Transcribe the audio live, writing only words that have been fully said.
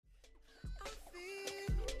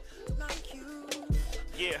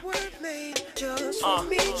Yeah.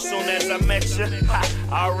 Soon as I met you, I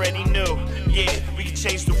already knew. Yeah, we could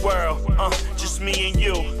change the world. Just me and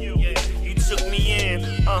you. You took me in,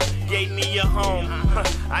 gave me a home.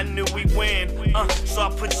 I knew we'd win, so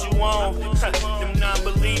I put you on. Them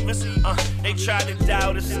non-believers, they try to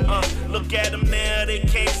doubt us. Look at them now, they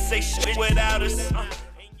can't say shit without us.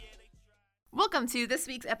 Welcome to this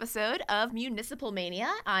week's episode of Municipal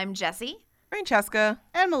Mania. I'm Jessie. Francesca.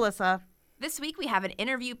 And Melissa. This week we have an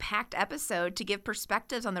interview-packed episode to give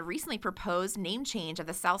perspectives on the recently proposed name change of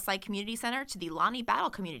the Southside Community Center to the Lonnie Battle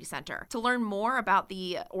Community Center. To learn more about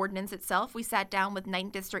the ordinance itself, we sat down with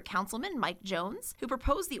 9th District Councilman Mike Jones, who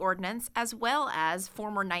proposed the ordinance, as well as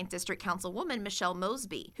former 9th District Councilwoman Michelle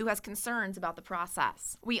Mosby, who has concerns about the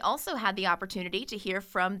process. We also had the opportunity to hear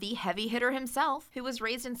from the heavy hitter himself, who was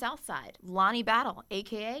raised in Southside, Lonnie Battle,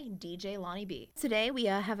 a.k.a. DJ Lonnie B. Today we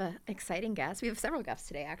have an exciting guest. We have several guests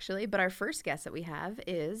today, actually, but our first guest that we have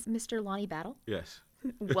is Mr. Lonnie Battle. Yes.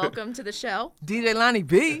 Welcome to the show. DJ Lonnie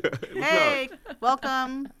B. Hey,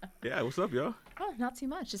 welcome. Yeah, what's up, y'all? Oh, not too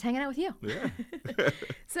much. Just hanging out with you. Yeah.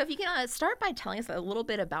 So if you can start by telling us a little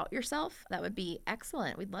bit about yourself, that would be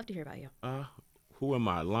excellent. We'd love to hear about you. Who am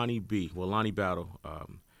I? Lonnie B. Well, Lonnie Battle.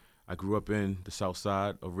 I grew up in the south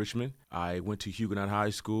side of Richmond. I went to Huguenot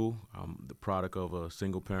High School. I'm the product of a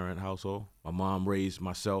single-parent household. My mom raised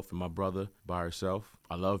myself and my brother by herself.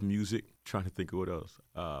 I love music. Trying to think of what else.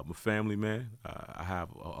 I'm a family man. I have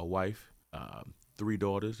a wife, 3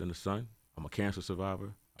 daughters, and a son. I'm a cancer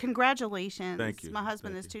survivor. Congratulations. Thank you. My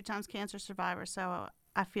husband Thank is you. 2 times cancer survivor, so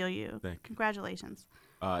I feel you. Thank you. Congratulations.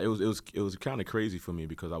 It was kind of crazy for me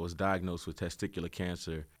because I was diagnosed with testicular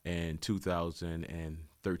cancer in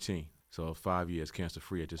 2013. So 5 years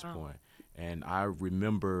cancer-free at this point. And I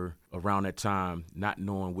remember around that time not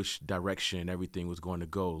knowing which direction everything was going to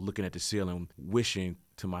go, looking at the ceiling, wishing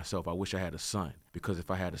to myself, I wish I had a son. Because if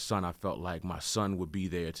I had a son, I felt like my son would be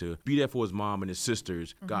there for his mom and his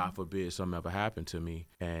sisters. Mm-hmm. God forbid something ever happened to me.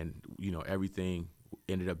 And, everything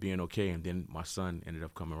ended up being okay, and then my son ended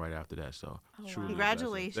up coming right after that. So truly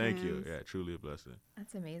Congratulations. A blessing. Thank you. Yeah, truly a blessing.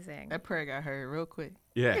 That's amazing. That prayer got heard real quick.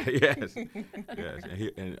 Yeah, yes. Yes.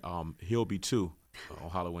 And he'll be 2 on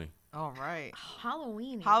Halloween. All right.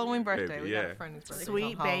 Halloween birthday. Baby, We yeah. got a friend whose birthday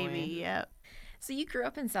Sweet on Halloween. baby, yep. So you grew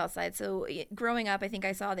up in Southside. So growing up, I think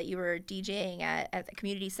I saw that you were DJing at the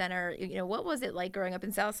community center. What was it like growing up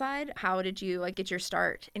in Southside? How did you get your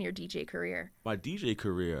start in your DJ career? My DJ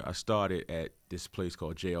career, I started at this place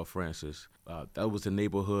called J.L. Francis. That was the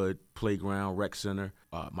neighborhood playground rec center.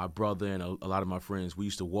 My brother and a lot of my friends, we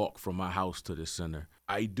used to walk from my house to this center.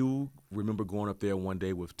 I do remember going up there one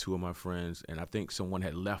day with 2 of my friends, and I think someone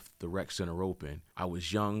had left the rec center open. I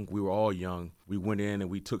was young. We were all young. We went in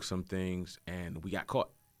and we took some things, and we got caught.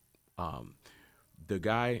 The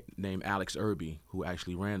guy named Alex Irby, who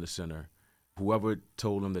actually ran the center, whoever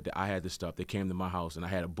told him that I had this stuff, they came to my house, and I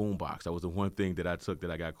had a boombox. That was the one thing that I took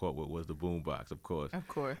that I got caught with was the boombox, of course. Of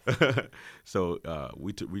course. So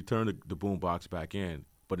we turned the boombox back in,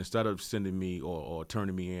 but instead of sending me or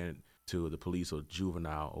turning me in to the police or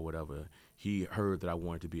juvenile or whatever, he heard that I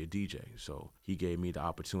wanted to be a DJ. So he gave me the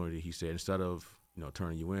opportunity. He said, instead of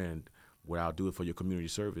turning you in, what I'll do for your community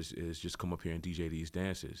service is just come up here and DJ these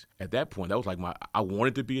dances. At that point, that was like I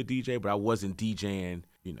wanted to be a DJ, but I wasn't DJing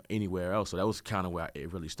anywhere else. So that was kind of where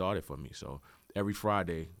it really started for me. So every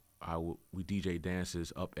Friday, we DJ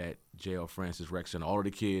dances up at J.L. Francis Rec Center. All of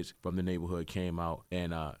the kids from the neighborhood came out,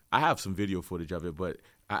 and I have some video footage of it, but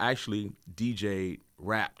I actually DJ'd,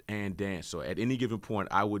 rapped, and danced. So at any given point,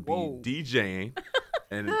 I would be DJing,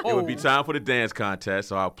 and it would be time for the dance contest.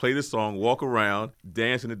 So I'll play the song, walk around,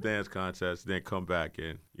 dance in the dance contest, then come back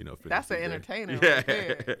and finish. That's the an day. entertainer Yeah, right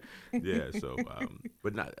there. yeah. So,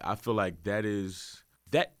 I feel like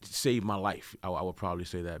that saved my life. I would probably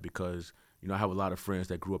say that because I have a lot of friends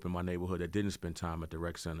that grew up in my neighborhood that didn't spend time at the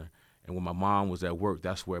rec center, and when my mom was at work,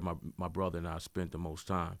 that's where my brother and I spent the most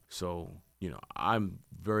time. So. I'm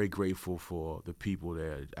very grateful for the people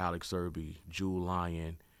there, Alex Irby, Jewel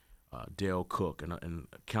Lyon, Dale Cook, and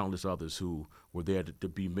countless others who were there to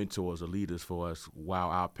be mentors or leaders for us while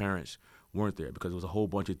our parents weren't there, because there was a whole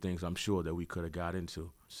bunch of things I'm sure that we could have got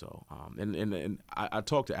into. So, and I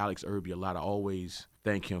talk to Alex Irby a lot. I always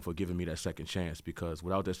thank him for giving me that second chance, because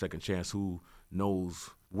without that second chance, who knows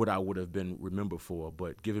what I would have been remembered for.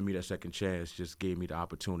 But giving me that second chance just gave me the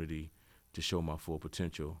opportunity to show my full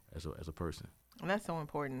potential as a person. And that's so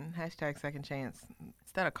important. Hashtag second chance.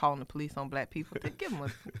 Instead of calling the police on black people, give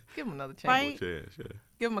them another chance. Right? Chance, yeah.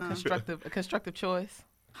 Give them a constructive choice.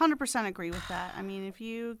 100% agree with that. I mean, if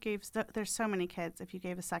you gave, there's so many kids, if you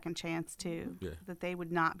gave a second chance to, Yeah. that they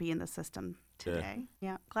would not be in the system today.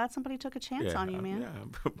 Yeah. Glad somebody took a chance on you,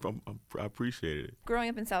 man. I appreciate it. Growing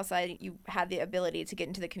up in Southside, you had the ability to get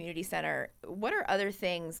into the community center. What are other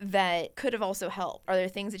things that could have also helped? Are there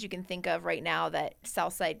things that you can think of right now that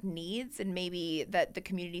Southside needs and maybe that the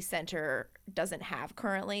community center doesn't have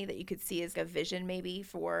currently that you could see as a vision maybe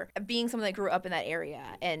for being someone that grew up in that area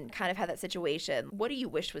and kind of had that situation? What do you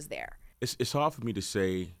wish was there? It's hard for me to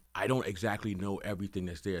say. I don't exactly know everything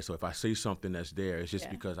that's there. So if I say something that's there, it's just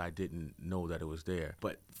because I didn't know that it was there.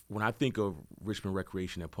 But when I think of Richmond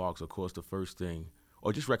Recreation and Parks, of course, the first thing,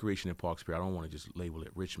 or just Recreation and Parks, period, I don't want to just label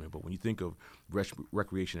it Richmond, but when you think of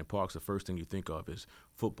Recreation and Parks, the first thing you think of is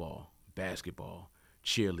football, basketball,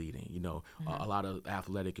 cheerleading, a lot of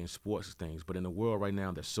athletic and sports things. But in the world right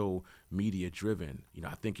now that's so media driven,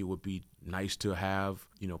 I think it would be nice to have,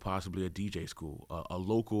 possibly a DJ school, a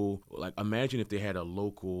local, like imagine if they had a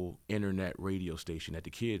local internet radio station that the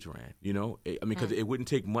kids ran, because it wouldn't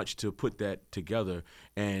take much to put that together.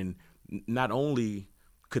 And not only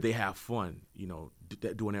could they have fun,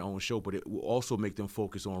 doing their own show, but it will also make them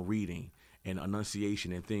focus on reading and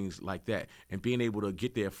enunciation and things like that, and being able to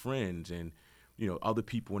get their friends and other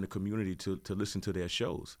people in the community to listen to their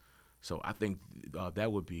shows. So I think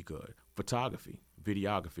that would be good. Photography,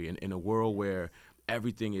 videography, and in a world where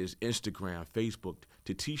everything is Instagram, Facebook,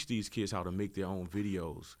 to teach these kids how to make their own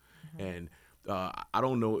videos. And I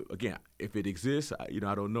don't know, again, if it exists, I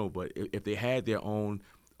don't know, but if they had their own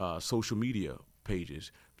social media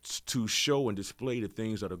pages to show and display the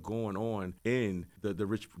things that are going on in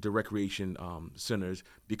the recreation centers,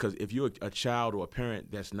 because if you're a child or a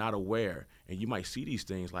parent that's not aware, and you might see these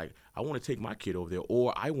things like, I want to take my kid over there,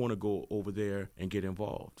 or I want to go over there and get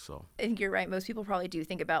involved. So I think you're right. Most people probably do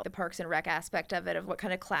think about the Parks and Rec aspect of it, of what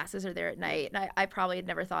kind of classes are there at night. And I probably had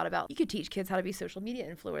never thought about, you could teach kids how to be social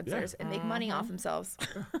media influencers and make money off themselves.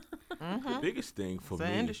 The biggest thing for It's me,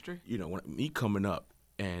 an industry. Me coming up,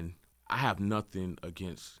 and I have nothing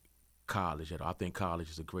against college at all. I think college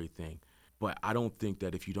is a great thing, but I don't think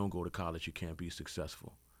that if you don't go to college, you can't be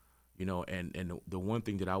successful. And the one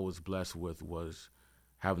thing that I was blessed with was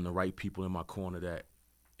having the right people in my corner that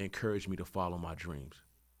encouraged me to follow my dreams.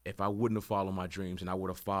 If I wouldn't have followed my dreams and I would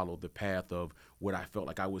have followed the path of what I felt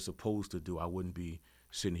like I was supposed to do, I wouldn't be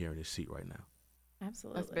sitting here in this seat right now.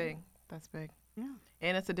 Absolutely. That's big. Yeah.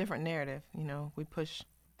 And it's a different narrative.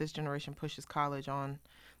 This generation pushes college on,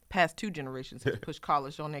 past two generations have pushed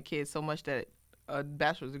college on their kids so much that a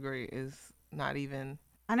bachelor's degree is not even,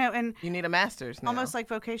 I know, and you need a master's now. almost like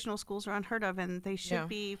vocational schools are unheard of, and they should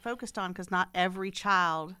be focused on, because not every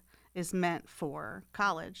child is meant for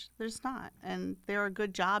college. There's not. And there are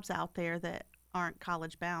good jobs out there that aren't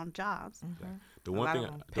college-bound jobs. The A one lot thing,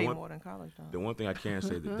 of them pay more than college, though. the one thing I can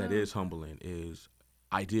say that is humbling is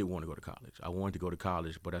I did want to go to college. I wanted to go to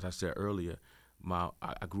college, but as I said earlier,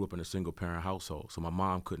 I grew up in a single-parent household, so my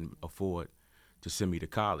mom couldn't afford to send me to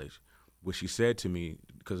college. What she said to me,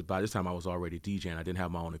 because by this time I was already DJing, I didn't have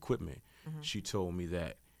my own equipment, she told me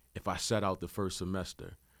that if I sat out the first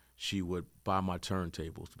semester, she would buy my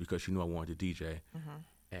turntables because she knew I wanted to DJ,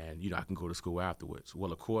 and I can go to school afterwards.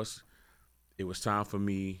 Well, of course, it was time for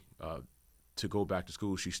me to go back to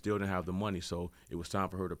school. She still didn't have the money, so it was time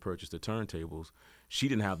for her to purchase the turntables. She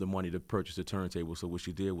didn't have the money to purchase the turntables, so what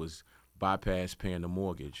she did was bypass paying the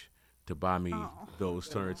mortgage to buy me those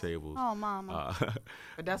turntables. Oh, mama.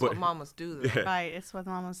 But that's what mamas do, though. Right, it's what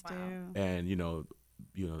mamas do. And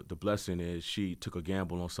the blessing is she took a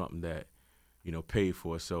gamble on something that paid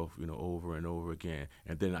for itself over and over again.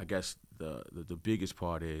 And then I guess the biggest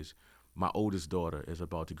part is my oldest daughter is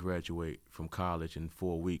about to graduate from college in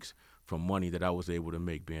 4 weeks from money that I was able to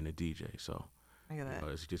make being a DJ. So Look at that.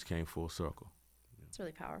 it just came full circle. It's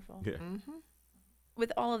really powerful. Yeah.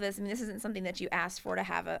 With all of this, I mean, this isn't something that you asked for to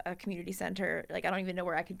have a community center. Like, I don't even know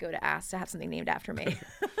where I could go to ask to have something named after me.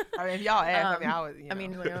 I mean, if y'all ask, I would, I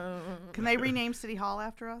mean, Can they rename City Hall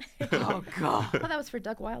after us? oh, God. oh, that was for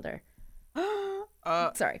Doug Wilder.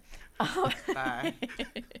 Sorry. Bye.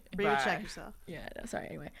 Read Bye. check yourself. Yeah, no, sorry.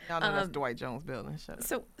 Anyway. Y'all know that's Dwight Jones building. Shut up.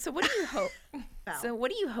 So what do you hope? So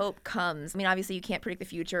what do you hope comes? I mean, obviously you can't predict the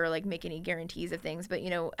future or like make any guarantees of things, but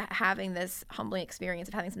having this humbling experience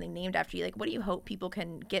of having something named after you, like what do you hope people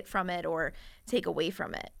can get from it or take away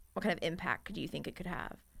from it? What kind of impact do you think it could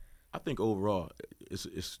have? I think overall,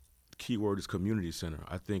 it's key word is community center.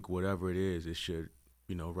 I think whatever it is, it should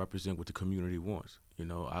represent what the community wants.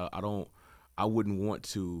 I wouldn't want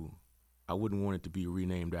it to be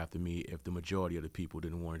renamed after me if the majority of the people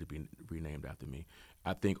didn't want it to be renamed after me.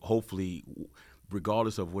 I think hopefully,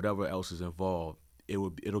 regardless of whatever else is involved,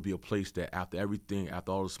 it'll be a place that after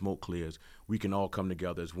all the smoke clears, we can all come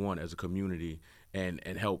together as one, as a community, and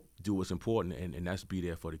help do what's important, and that's be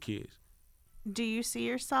there for the kids. Do you see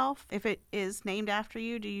yourself, if it is named after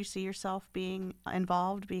you, do you see yourself being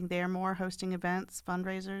involved, being there more, hosting events,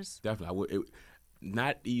 fundraisers? Definitely. I would.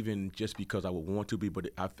 Not even just because I would want to be, but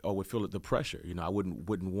I would feel the pressure. I wouldn't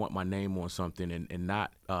want my name on something and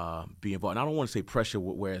not be involved. And I don't want to say pressure,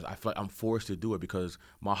 whereas I feel like I'm forced to do it, because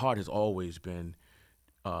my heart has always been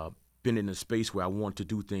in a space where I want to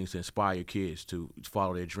do things to inspire kids to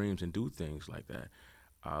follow their dreams and do things like that.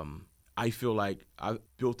 I feel like I've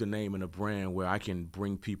built a name and a brand where I can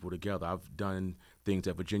bring people together. I've done things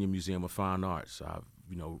at Virginia Museum of Fine Arts.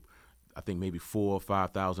 I think maybe 4,000 or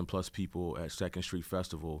 5,000 plus people at Second Street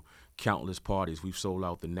Festival, countless parties. We've sold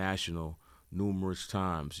out the National numerous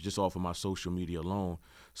times just off of my social media alone.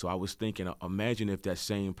 So I was thinking, imagine if that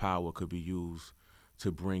same power could be used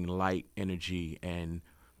to bring light, energy, and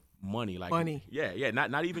money. Money. Yeah.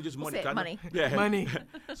 Not even just money. Money. Yeah. Money.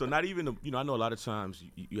 So not even, I know a lot of times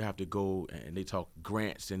you have to go and they talk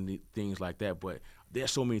grants and things like that, but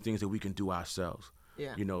there's so many things that we can do ourselves.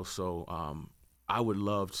 Yeah. So I would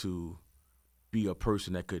love to be a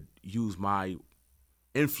person that could use my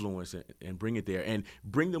influence and bring it there and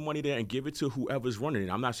bring the money there and give it to whoever's running it.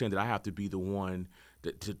 I'm not saying that I have to be the one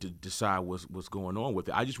to decide what's going on with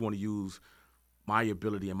it. I just want to use my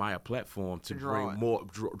ability and my platform to bring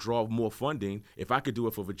draw more funding. If I could do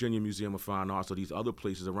it for Virginia Museum of Fine Arts or these other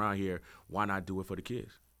places around here, why not do it for the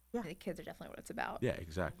kids? Yeah. The kids are definitely what it's about. Yeah,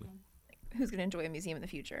 exactly. Who's going to enjoy a museum in the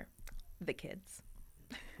future? The kids.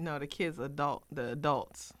 No, the kids, the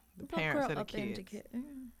adults, the parents of the kids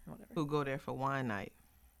Whatever. who go there for wine night.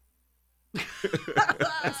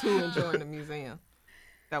 That's who enjoying the museum.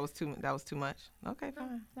 That was too much. Okay,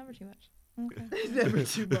 fine. Never too much. Okay. Never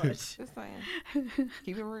too much. Just saying.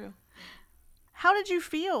 Keep it real. How did you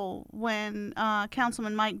feel when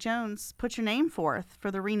Councilman Mike Jones put your name forth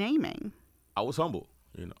for the renaming? I was humbled.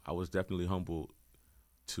 I was definitely humbled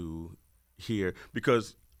to hear,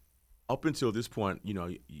 because up until this point,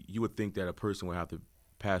 you would think that a person would have to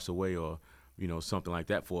pass away or, something like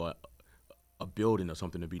that for a building or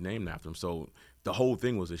something to be named after him. So the whole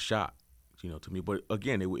thing was a shock, to me. But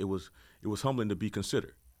again, it was humbling to be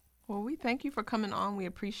considered. Well, we thank you for coming on. We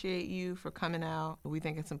appreciate you for coming out. We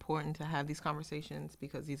think it's important to have these conversations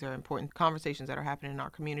because these are important conversations that are happening in our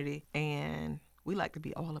community, and we like to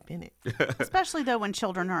be all up in it. Especially, though, when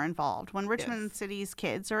children are involved. When Richmond City's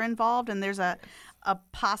kids are involved and there's a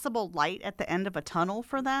possible light at the end of a tunnel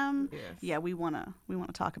for them, yeah, we want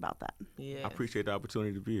to talk about that. Yes. I appreciate the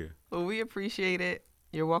opportunity to be here. Well, we appreciate it.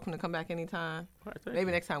 You're welcome to come back anytime. All right,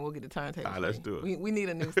 Maybe next time we'll get the turntable. All right, let's do it. We need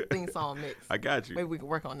a new theme song mix. I got you. Maybe we can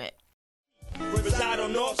work on that. Reside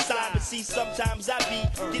on north side, but see sometimes I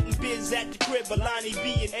be getting biz at the crib, Alani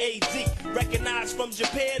B and AD. Recognized from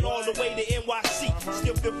Japan all the way to NYC.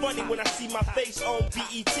 Still feel funny when I see my face on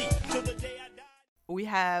BET. Till the day I die. We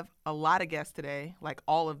have a lot of guests today, like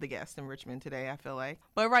all of the guests in Richmond today, I feel like.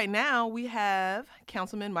 But right now we have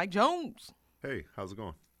Councilman Mike Jones. Hey, how's it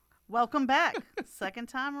going? Welcome back. Second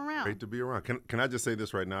time around. Great to be around. Can I just say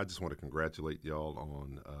this right now? I just want to congratulate y'all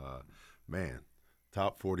on,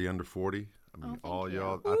 top 40 under 40. I mean, all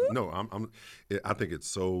y'all. I think it's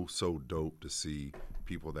so dope to see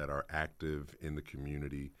people that are active in the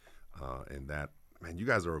community, and that, man, you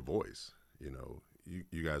guys are a voice.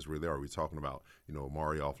 You guys really are. We're talking about,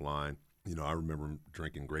 Mari offline. I remember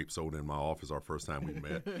drinking grape soda in my office our first time we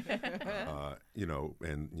met.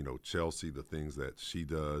 And Chelsea, the things that she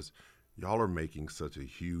does. Y'all are making such a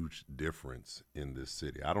huge difference in this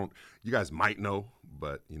city. You guys might know,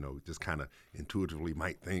 but, just kind of intuitively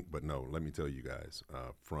might think, but no, let me tell you guys,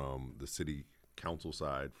 from the city council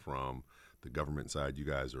side, from the government side, you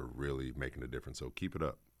guys are really making a difference. So keep it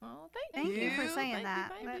up. Oh, Thank you for saying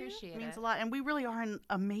that. I appreciate means it. a lot. And we really are an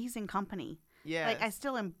amazing company. Yeah. Like, I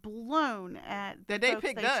still am blown at that the they folks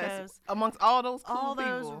picked they us chose. amongst all those cool All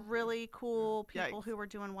those people. really cool people Yikes. who were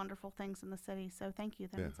doing wonderful things in the city. So thank you.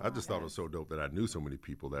 That Yeah, means a I lot. just thought it was so dope that I knew so many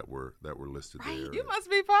people that were listed there. You must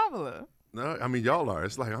be popular. No, I mean, y'all are.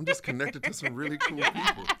 It's like I'm just connected to some really cool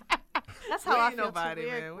people. That's We how I ain't feel nobody, too.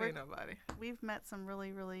 man. We ain't nobody. We've met some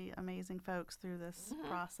really, really amazing folks through this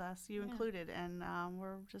process, you included, and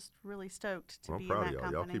we're just really stoked to Well, I'm be proud in of that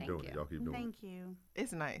y'all. Y'all company. keep doing it. Y'all keep doing it. Thank you.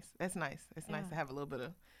 It's nice. It's nice. It's nice to have a little bit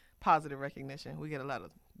of positive recognition. We get a lot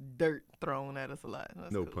of dirt thrown at us a lot.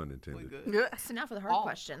 That's No cool. pun intended. We good. So now for the hard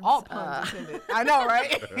questions. All puns intended. I know, right?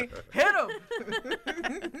 Hit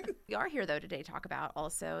them. We are here, though, today to talk about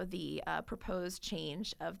also the proposed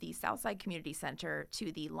change of the Southside Community Center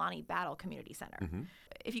to the Lonnie Battle Community Center. Mm-hmm.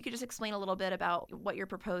 If you could just explain a little bit about what you're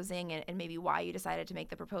proposing and maybe why you decided to make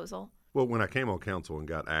the proposal. Well, when I came on council and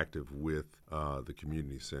got active with the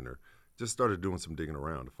community center, just started doing some digging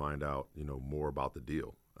around to find out, more about the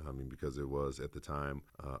deal. I mean, because it was at the time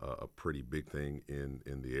a pretty big thing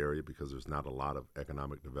in the area, because there's not a lot of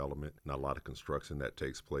economic development, not a lot of construction that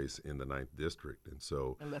takes place in the 9th District. And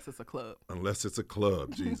so, Unless it's a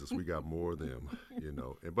club. Jesus, we got more of them,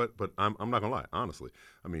 But I'm not gonna lie, honestly.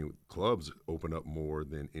 I mean, clubs open up more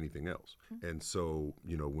than anything else. And so,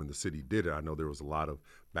 when the city did it, I know there was a lot of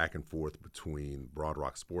back and forth between Broad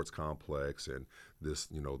Rock Sports Complex and this,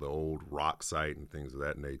 the old rock site and things of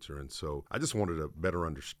that nature. And so I just wanted to better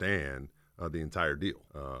understand the entire deal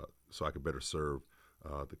so I could better serve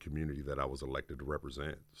the community that I was elected to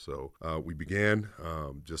represent. So we began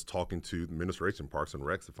just talking to the administration, Parks and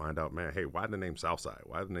Recs, to find out, man, hey, why the name Southside?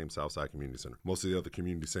 Why the name Southside Community Center? Most of the other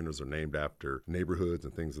community centers are named after neighborhoods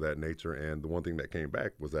and things of that nature. And the one thing that came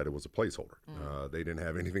back was that it was a placeholder. They didn't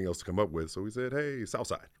have anything else to come up with. So we said, hey,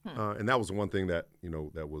 Southside. And that was the one thing that,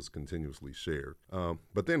 that was continuously shared.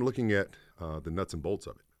 But then looking at the nuts and bolts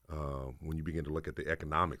of it, when you begin to look at the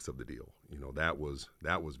economics of the deal, that was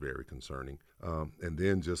very concerning. And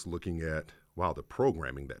then just looking at, the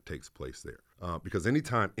programming that takes place there. Because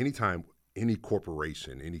anytime any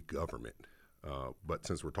corporation, any government, but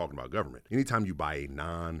since we're talking about government, anytime you buy a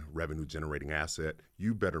non-revenue generating asset,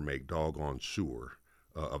 you better make doggone sure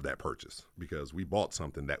of that purchase, because we bought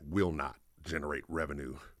something that will not generate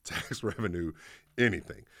revenue, tax revenue,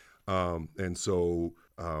 anything. And so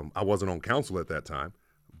I wasn't on council at that time.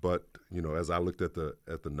 But, as I looked at the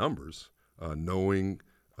numbers, knowing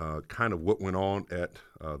kind of what went on at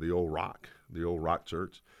the old Rock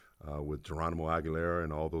Church with Geronimo Aguilera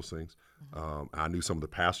and all those things, I knew some of the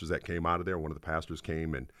pastors that came out of there. One of the pastors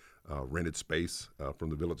came and rented space from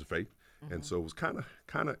the Village of Faith. And so it was kind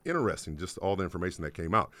of interesting, just all the information that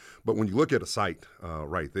came out. But when you look at a site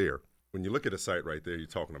right there, you're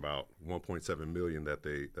talking about $1.7 million that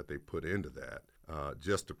they put into that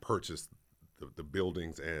just to purchase the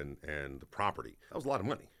buildings and the property. That was a lot of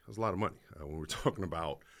money. When we're talking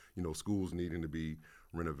about, schools needing to be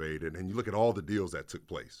renovated, and you look at all the deals that took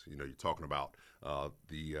place. You're talking about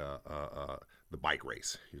the bike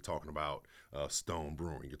race. You're talking about Stone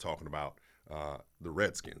Brewing. You're talking about the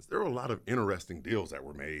Redskins. There were a lot of interesting deals that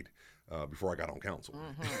were made before I got on council.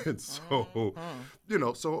 And so,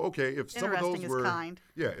 okay, if some of those were kind.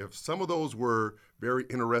 Yeah, if some of those were very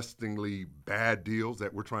interestingly bad deals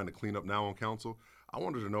that we're trying to clean up now on council, I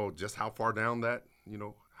wanted to know just how far down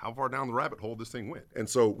the rabbit hole this thing went. And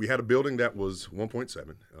so we had a building that was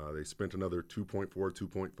 1.7. They spent another 2.4,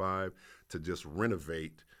 2.5 to just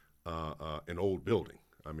renovate an old building.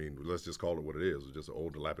 I mean, let's just call it what it is. It's just an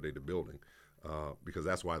old dilapidated building because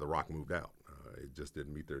that's why the Rock moved out. It just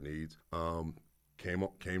didn't meet their needs. Came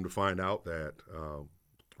to find out that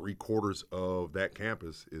 3/4 of that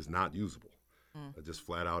campus is not usable. Just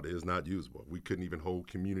flat out is not usable. We couldn't even hold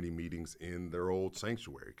community meetings in their old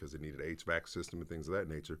sanctuary because it needed an HVAC system and things of that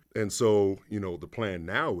nature. And so, the plan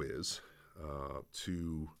now is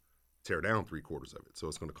to tear down 3/4 of it. So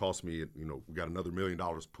it's going to cost me, we got another $1 million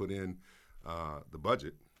put in the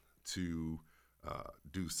budget to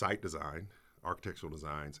do site design, architectural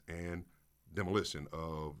designs, and demolition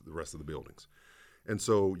of the rest of the buildings. And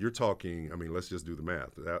so you're talking, let's just do the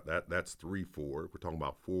math. That's 3, 4. We're talking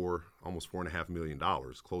about almost $4.5 million,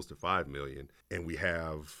 close to $5 million, and we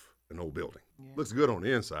have an old building. Yeah. Looks good on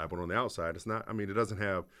the inside, but on the outside, it's not. It doesn't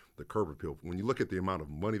have the curb appeal. When you look at the amount of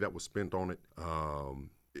money that was spent on it,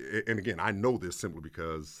 and again, I know this simply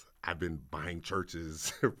because I've been buying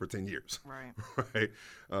churches for 10 years. Right. Right.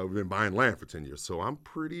 We've been buying land for 10 years, so I'm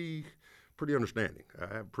pretty understanding. I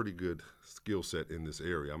have pretty good skill set in this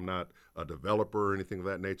area. I'm not a developer or anything of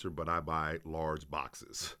that nature, but I buy large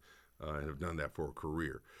boxes and have done that for a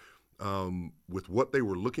career. With what they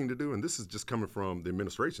were looking to do, and this is just coming from the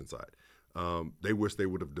administration side, they wish they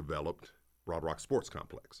would have developed Broad Rock Sports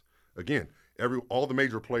Complex. Again, all the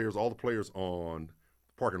major players, all the players on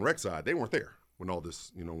Park and Rec side, they weren't there when all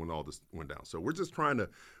this went down. So we're just trying to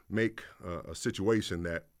make a situation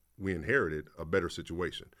that we inherited a better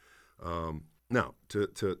situation. Now,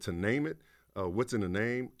 to name it, what's in the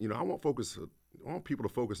name, I want people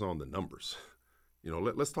to focus on the numbers.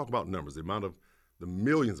 Let's talk about numbers, the amount of the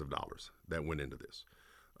millions of dollars that went into this.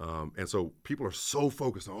 And so people are so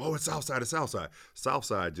focused on, it's Southside, it's Southside.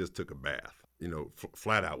 Southside just took a bath.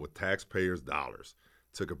 flat out with taxpayers' dollars,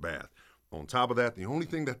 took a bath. On top of that, the only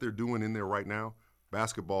thing that they're doing in there right now,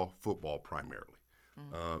 basketball, football primarily.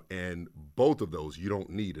 And both of those, you don't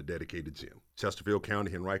need a dedicated gym. Chesterfield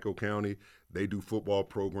County, Henrico County, they do football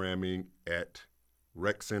programming at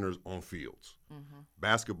rec centers on fields.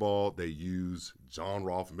 Basketball, they use John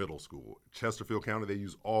Rolfe Middle School. Chesterfield County, they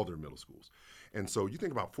use all their middle schools. And so you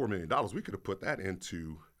think about $4 million, we could have put that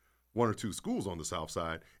into one or two schools on the south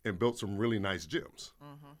side and built some really nice gyms,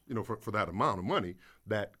 for that amount of money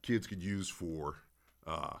that kids could use for,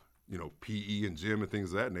 PE and gym and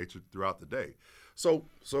things of that nature throughout the day. So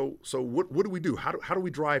what do we do? How do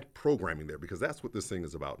we drive programming there? Because that's what this thing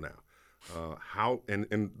is about now.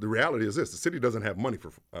 And the reality is this: the city doesn't have money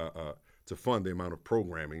for to fund the amount of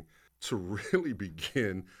programming to really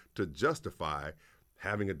begin to justify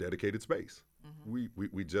having a dedicated space.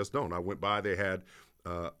 We just don't. I went by; they had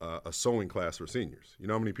a sewing class for seniors. You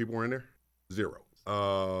know how many people were in there?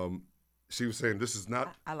 0. She was saying this is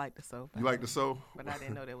not. I like to sew. You like to sew? But I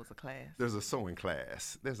didn't know there was a class. There's a sewing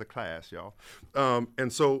class. There's a class, y'all.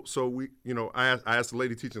 And so we, I asked the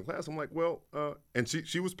lady teaching the class. I'm like, well, and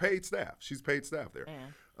she was paid staff. She's paid staff there.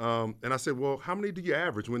 And I said, well, how many do you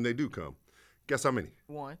average when they do come? Guess how many?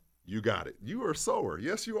 1. You got it. You are a sewer.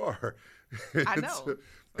 Yes, you are. I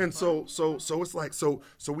know. So it's like so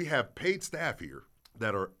we have paid staff here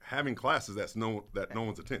that are having classes that no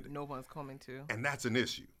one's attending. No one's coming to. And that's an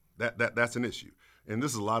issue. That's an issue. And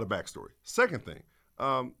this is a lot of backstory. Second thing,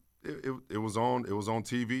 it was on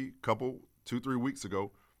TV 2-3 weeks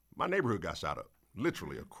ago. My neighborhood got shot up,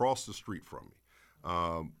 literally across the street from me.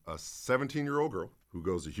 A 17-year-old girl who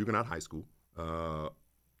goes to Huguenot High School,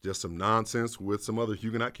 just some nonsense with some other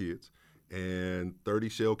Huguenot kids, and 30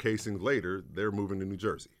 shell casings later, they're moving to New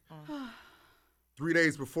Jersey. 3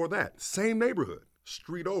 days before that, same neighborhood,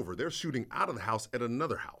 street over, they're shooting out of the house at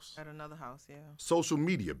another house. At another house, yeah. Social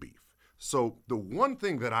media beef. So the one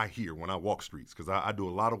thing that I hear when I walk streets, because I do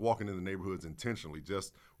a lot of walking in the neighborhoods intentionally,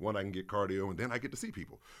 just one, I can get cardio, and then I get to see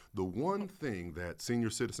people. The one thing that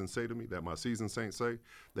senior citizens say to me, that my seasoned saints say,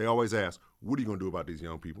 they always ask, what are you going to do about these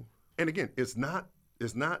young people? And again, it's not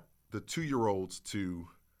the 2-year-olds to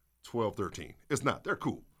 12, 13. It's not. They're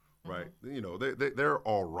cool, right? They're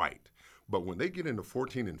all right. But when they get into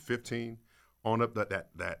 14 and 15, on up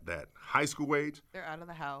that high school age, they're out of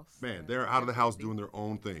the house. Man, they're out of the house doing their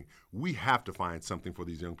own thing. We have to find something for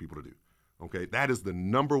these young people to do. Okay, that is the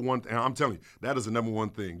number one. And I'm telling you, that is the number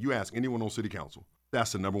one thing. You ask anyone on city council,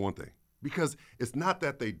 that's the number one thing. Because it's not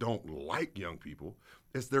that they don't like young people;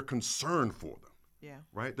 it's their concern for them. Yeah.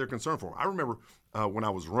 Right. They're concerned for them. I remember when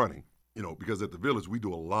I was running. Because at the Village, we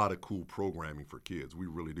do a lot of cool programming for kids. We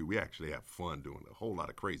really do. We actually have fun doing a whole lot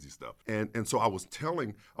of crazy stuff. And so I was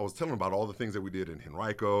telling about all the things that we did in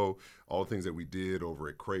Henrico, all the things that we did over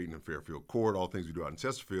at Creighton and Fairfield Court, all the things we do out in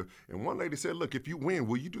Chesterfield. And one lady said, look, if you win,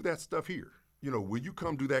 will you do that stuff here? Will you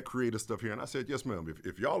come do that creative stuff here? And I said, yes, ma'am.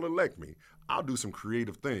 If y'all elect me, I'll do some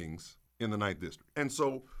creative things in the 9th District. And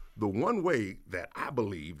so the one way that I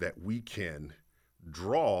believe that we can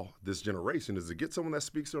draw this generation is to get someone that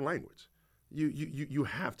speaks their language. You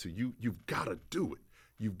have to. You've got to do it.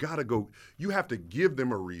 You've got to go. You have to give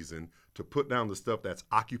them a reason to put down the stuff that's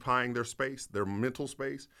occupying their space, their mental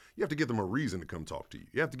space. You have to give them a reason to come talk to you.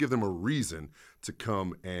 You have to give them a reason to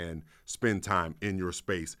come and spend time in your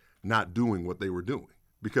space, not doing what they were doing.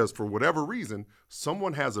 Because for whatever reason,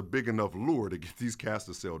 someone has a big enough lure to get these cats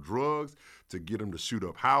to sell drugs, to get them to shoot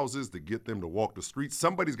up houses, to get them to walk the streets.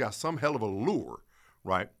 Somebody's got some hell of a lure,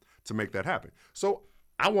 right, to make that happen. So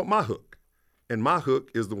I want my hook. And my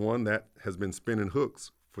hook is the one that has been spinning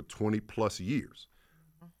hooks for 20 plus years.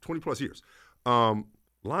 20 plus years.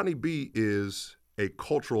 Lonnie B is a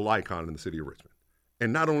cultural icon in the city of Richmond.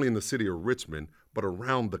 And not only in the city of Richmond, but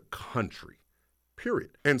around the country,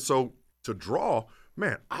 period. And so to draw,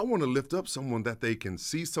 man, I want to lift up someone that they can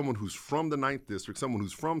see, someone who's from the 9th District, someone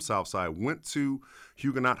who's from Southside, went to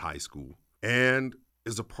Huguenot High School, and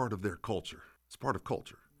is a part of their culture. It's part of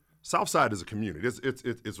culture. Southside is a community.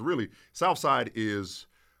 It's really, Southside is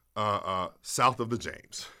south of the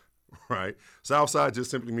James, right? Southside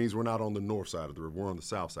just simply means we're not on the north side of the river. We're on the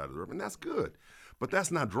south side of the river, and that's good. But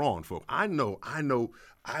that's not drawing folk. I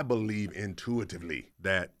believe intuitively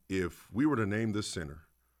that if we were to name this center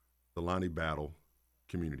the Lonnie Battle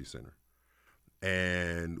Community Center,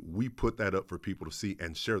 and we put that up for people to see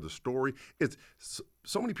and share the story. It's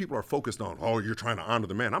so many people are focused on, oh, you're trying to honor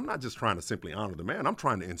the man. I'm not just trying to simply honor the man. I'm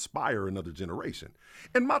trying to inspire another generation.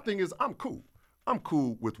 And my thing is, I'm cool. I'm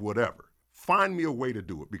cool with whatever. Find me a way to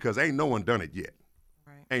do it, because ain't no one done it yet.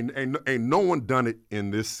 Right. Ain't no one done it in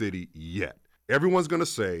this city yet. Everyone's gonna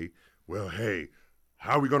say, well, hey,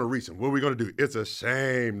 How are we going to reach them? What are we going to do? It's a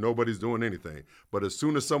shame nobody's doing anything. But as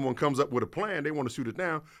soon as someone comes up with a plan, they want to shoot it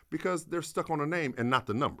down because they're stuck on a name and not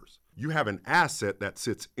the numbers. You have an asset that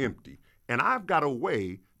sits empty. And I've got a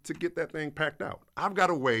way to get that thing packed out. I've got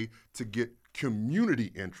a way to get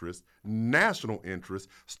community interest, national interest,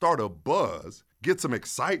 start a buzz, get some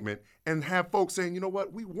excitement, and have folks saying, you know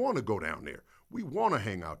what, we want to go down there. We want to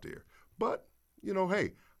hang out there. But,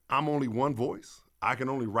 hey, I'm only one voice. I can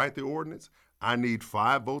only write the ordinance. I need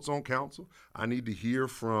 5 votes on council. I need to hear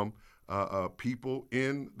from people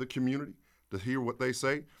in the community to hear what they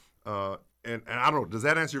say. And I don't know, does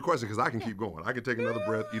that answer your question? Because I can keep going. I can take another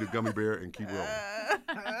breath, eat a gummy bear, and keep rolling.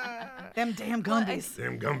 Them damn Gumbies.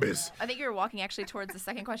 Damn Gumbies. I think you were walking actually towards the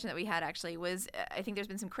second question that we had was I think there's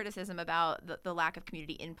been some criticism about the lack of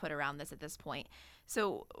community input around this at this point.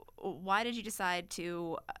 So why did you decide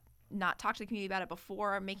to not talk to the community about it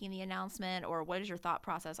before making the announcement, or what is your thought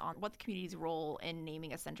process on what the community's role in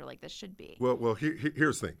naming a center like this should be? Well,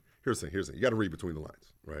 here's the thing. You got to read between the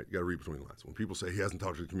lines, right? You got to read between the lines. When people say he hasn't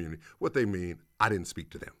talked to the community, what they mean, I didn't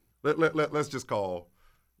speak to them. Let's just call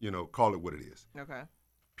it what it is. Okay.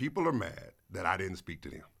 People are mad that I didn't speak to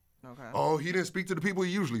them. Okay. Oh, he didn't speak to the people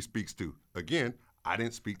he usually speaks to. Again, I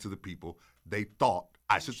didn't speak to the people they thought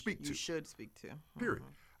I should speak to. You should speak to. Period.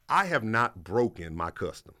 I have not broken my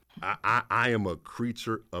custom. I am a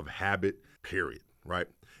creature of habit, period, right?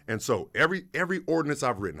 And so every ordinance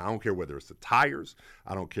I've written, I don't care whether it's the tires,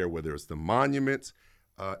 I don't care whether it's the monuments,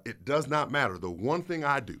 it does not matter. The one thing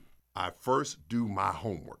I do, I first do my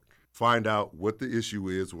homework, find out what the issue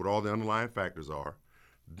is, what all the underlying factors are.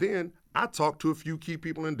 Then I talk to a few key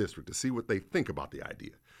people in district to see what they think about the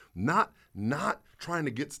idea. Not trying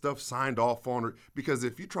to get stuff signed off on it, because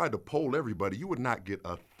if you tried to poll everybody, you would not get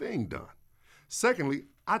a thing done. Secondly,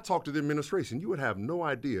 I talk to the administration. You would have no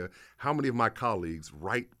idea how many of my colleagues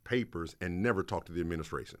write papers and never talk to the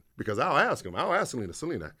administration. Because I'll ask them,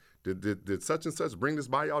 Selena, did such and such bring this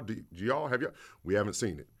by y'all? Do y'all have y'all? We haven't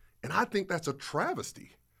seen it. And I think that's a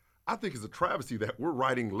travesty. I think it's a travesty that we're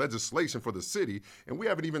writing legislation for the city and we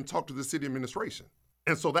haven't even talked to the city administration.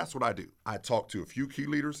 And so that's what I do. I talk to a few key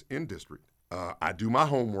leaders in district. I do my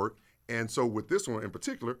homework. And so with this one in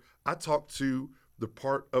particular, I talk to the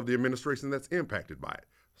part of the administration that's impacted by it.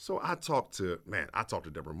 So I talked to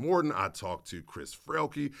Deborah Morton. I talked to Chris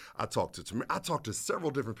Frelke. I talked to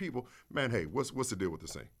several different people. Man, hey, what's the deal with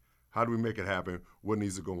this thing? How do we make it happen? What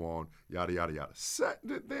needs to go on? Yada, yada, yada.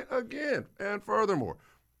 Then again, and furthermore,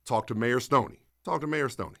 talk to Mayor Stoney. Talk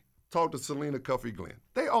to Selena Cuffey Glenn.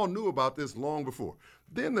 They all knew about this long before.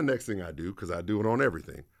 Then the next thing I do, because I do it on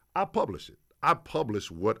everything, I publish it. I publish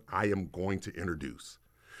what I am going to introduce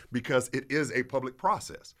because it is a public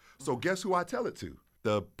process. So guess who I tell it to?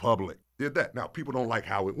 The public. Did that. Now, people don't like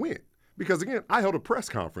how it went because, again, I held a press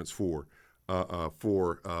conference for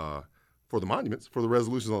the monuments, for the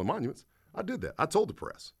resolutions on the monuments. I did that. I told the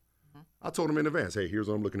press. I told them in advance, hey, here's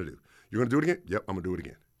what I'm looking to do. You're going to do it again? Yep, I'm going to do it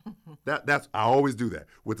again. I always do that.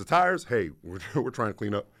 With the tires, hey, we're trying to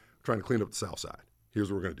clean up the south side.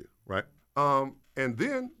 Here's what we're going to do, right? And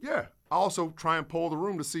then, I also try and poll the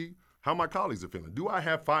room to see how my colleagues are feeling. Do I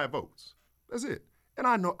have 5 votes? That's it. And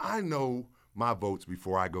I know my votes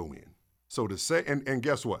before I go in. So to say, and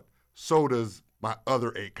guess what? So does my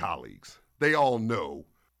other 8 colleagues. They all know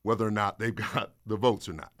whether or not they've got the votes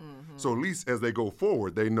or not. Mm-hmm. So at least as they go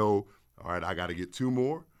forward, they know, all right, I got to get 2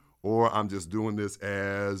 more, or I'm just doing this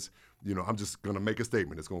as, I'm just going to make a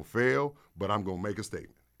statement. It's going to fail, but I'm going to make a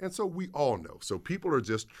statement. And so we all know. So people are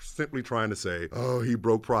just simply trying to say, oh, he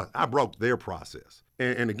broke process. I broke their process.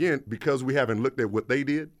 And again, because we haven't looked at what they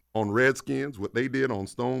did on Redskins, what they did on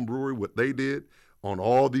Stone Brewery, what they did on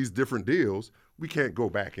all these different deals, we can't go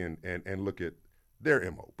back and look at their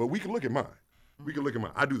MO. But we can look at mine.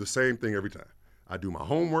 I do the same thing every time. I do my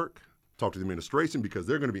homework, talk to the administration because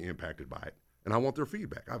they're going to be impacted by it. And I want their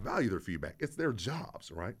feedback. I value their feedback. It's their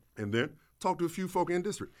jobs, right? And then talk to a few folk in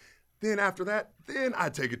district. Then after that, then I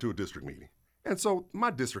take it to a district meeting. And so my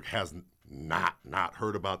district has not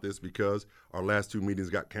heard about this because our last 2 meetings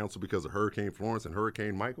got canceled because of Hurricane Florence and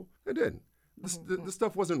Hurricane Michael. It didn't. The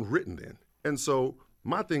stuff wasn't written then. And so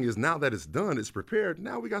my thing is now that it's done, it's prepared,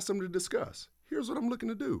 now we got something to discuss. Here's what I'm looking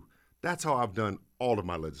to do. That's how I've done all of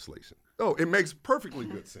my legislation. Oh, it makes perfectly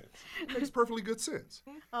good sense.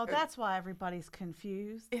 Oh, that's why everybody's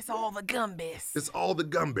confused. It's all the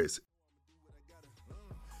Gumbies.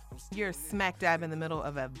 You're smack dab in the middle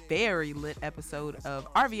of a very lit episode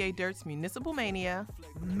of RVA Dirt's Municipal Mania.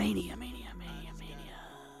 Mania.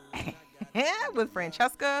 With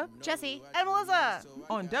Francesca, Jesse, and Melissa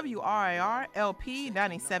on WRIR LP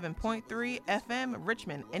 97.3 FM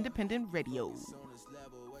Richmond Independent Radio.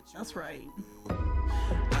 That's right.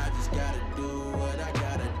 do what I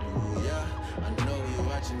gotta do, yeah. I know you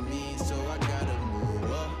watching me, so I gotta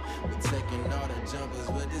move up. We're taking all the jumpers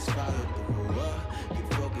with this follow through,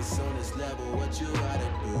 Get focused on this level, what you gotta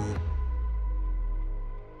do.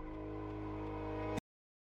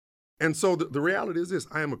 And so the reality is this: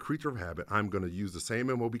 I am a creature of habit. I'm going to use the same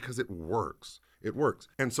MO because it works. It works.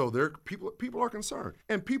 And so people are concerned,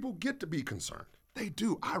 and people get to be concerned. They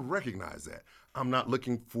do. I recognize that. I'm not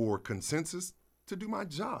looking for consensus to do my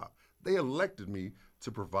job. They elected me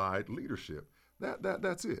to provide leadership.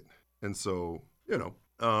 That's it. And so,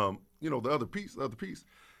 the other piece,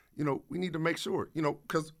 we need to make sure,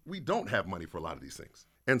 because we don't have money for a lot of these things.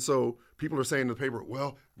 And so people are saying in the paper,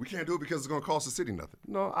 well, we can't do it because it's going to cost the city nothing.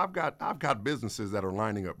 No, I've got businesses that are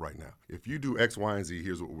lining up right now. If you do X, Y, and Z,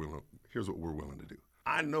 here's what we're willing to do.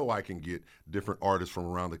 I know I can get different artists from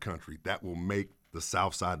around the country that will make the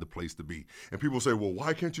South Side the place to be. And people say, well,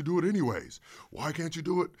 why can't you do it anyways? Why can't you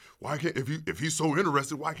do it? If he's so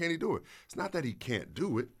interested, why can't he do it? It's not that he can't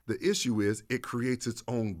do it. The issue is it creates its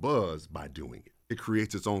own buzz by doing it. It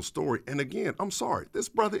creates its own story. And again, I'm sorry, this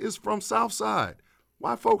brother is from South Side.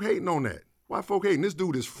 Why folk hating on that? Why folk hating? This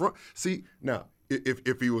dude is from, see, now,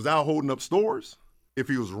 if he was out holding up stores, if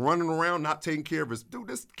he was running around not taking care of his, dude,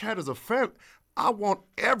 this cat is a fan. I want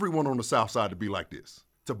everyone on the South Side to be like this.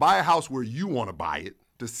 To buy a house where you want to buy it,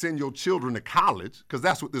 to send your children to college, because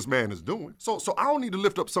that's what this man is doing. So I don't need to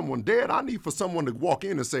lift up someone dead. I need for someone to walk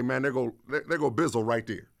in and say, man, there go Bizzle right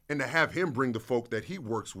there. And to have him bring the folk that he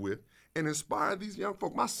works with and inspire these young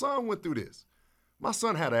folk. My son went through this. My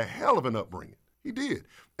son had a hell of an upbringing. He did.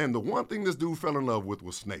 And the one thing this dude fell in love with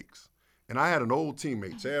was snakes. And I had an old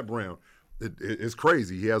teammate, Chad Brown. It's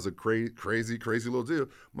crazy. He has a crazy little deal.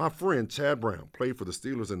 My friend, Chad Brown, played for the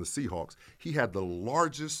Steelers and the Seahawks. He had the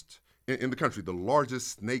largest, in the country, the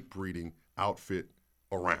largest snake breeding outfit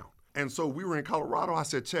around. And so we were in Colorado. I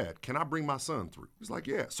said, Chad, can I bring my son through? He's like,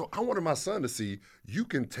 yeah. So I wanted my son to see you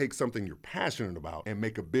can take something you're passionate about and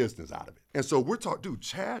make a business out of it. And so we're talking, dude,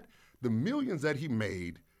 Chad, the millions that he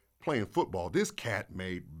made playing football, this cat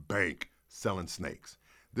made bank selling snakes.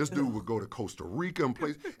 This dude would go to Costa Rica and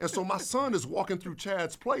play. And so my son is walking through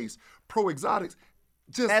Chad's place, Pro Exotics,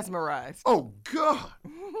 just mesmerized. Oh, God.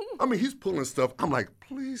 I mean, he's pulling stuff. I'm like,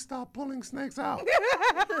 please stop pulling snakes out.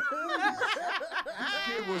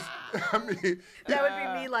 It was, that would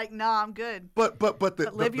be me like, nah, I'm good. But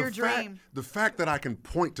live your dream. The fact that I can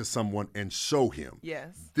point to someone and show him,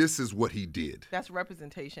 yes, this is what he did. That's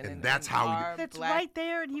representation, and that's how it's right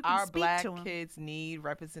there, and you can speak to him. Our black kids need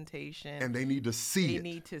representation, and they need to see it. They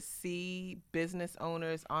need to see business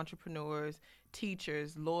owners, entrepreneurs,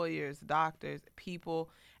 teachers, lawyers, doctors, people,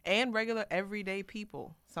 and regular everyday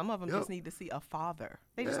people. Some of them just need to see a father.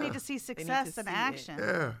 They just need to see success in action.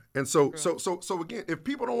 Yeah. And so again, if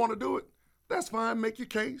people don't want to do it, that's fine. Make your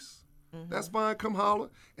case. Mm-hmm. That's fine. Come holler.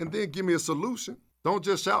 And then give me a solution. Don't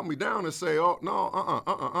just shout me down and say, oh,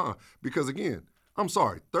 no, Because again, I'm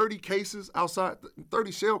sorry, 30 cases outside,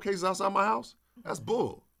 30 shell cases outside my house? That's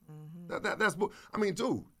bull. Mm-hmm. That's bull. I mean,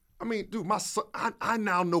 dude, my son, I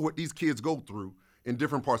now know what these kids go through in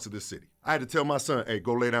different parts of this city. I had to tell my son, hey,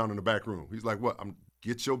 go lay down in the back room. He's like, what?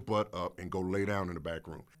 Get your butt up and go lay down in the back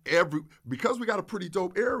room. Because we got a pretty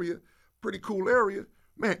dope area, pretty cool area,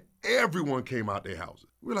 man, everyone came out their houses.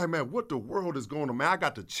 We're like, man, what the world is going on? Man, I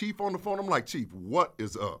got the chief on the phone. I'm like, Chief, what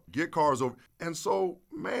is up? Get cars over. And so,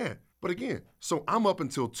 man, but again, so I'm up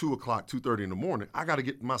until 2 o'clock, 2:30 in the morning. I got to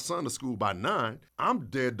get my son to school by 9. I'm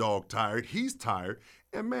dead dog tired. He's tired.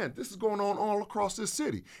 And man, this is going on all across this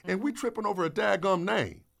city. And we tripping over a daggum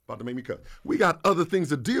name. About to make me cut. We got other things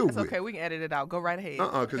to deal with. It's okay, we can edit it out. Go right ahead.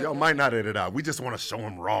 Because y'all might not edit it out. We just want to show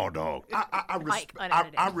them raw dog. I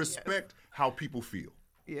respect how people feel.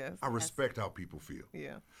 Yes. I respect how people feel.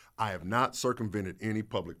 Yeah. I have not circumvented any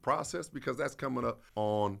public process because that's coming up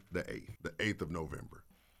on the 8th of November.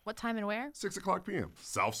 What time and where? 6 o'clock p.m.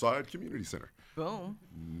 Southside Community Center.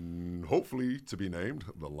 Boom. Hopefully to be named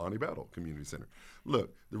the Lonnie Battle Community Center.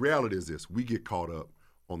 Look, the reality is this. We get caught up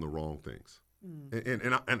on the wrong things.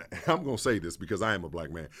 And I'm going to say this because I am a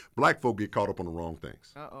black man. Black folk get caught up on the wrong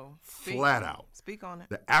things. Uh-oh. Flat out. Speak on it.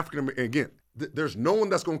 The African-American, again, there's no one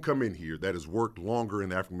that's going to come in here that has worked longer in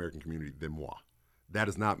the African-American community than moi. That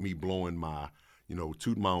is not me blowing my,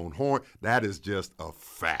 tooting my own horn. That is just a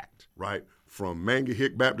fact, right? From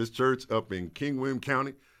Mangahick Baptist Church up in King William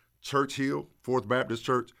County, Church Hill, Fourth Baptist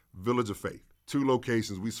Church, Village of Faith. 2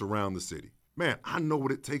 locations, we surround the city. Man, I know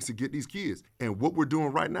what it takes to get these kids. And what we're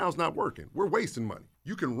doing right now is not working. We're wasting money.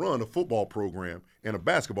 You can run a football program and a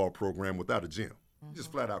basketball program without a gym. You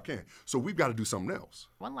just flat out can't. So we've got to do something else.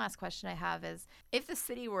 One last question I have is, if the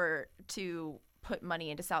city were to put money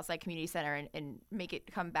into Southside Community Center and make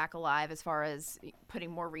it come back alive as far as putting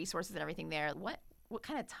more resources and everything there, what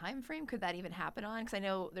kind of time frame could that even happen on? Because I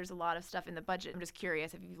know there's a lot of stuff in the budget. I'm just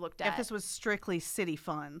curious if you've looked at if this was strictly city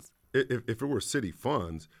funds. If it were city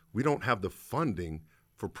funds, we don't have the funding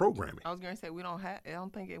for programming. I was going to say we don't have. I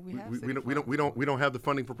don't think we have. We don't have the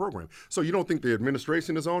funding for programming. So you don't think the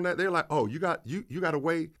administration is on that? They're like, oh, you got a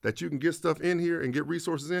way that you can get stuff in here and get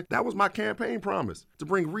resources in. That was my campaign promise, to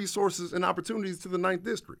bring resources and opportunities to the 9th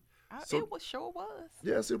District. It sure was.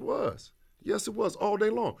 Yes, it was. Yes, it was, all day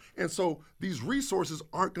long. And so these resources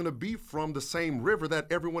aren't going to be from the same river that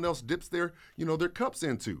everyone else dips their cups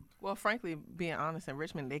into. Well, frankly, being honest, in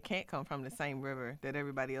Richmond, they can't come from the same river that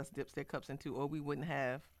everybody else dips their cups into, or we wouldn't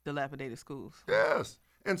have dilapidated schools. Yes.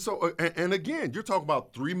 And so, and again, you're talking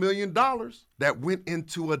about $3 million that went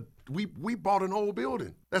into we bought an old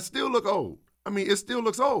building that still look old. I mean, it still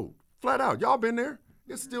looks old, flat out. Y'all been there?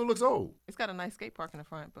 It still looks old. It's got a nice skate park in the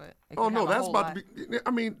front, but that's about to be.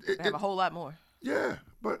 I mean, it have a whole lot more. Yeah,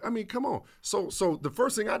 but I mean, come on. So the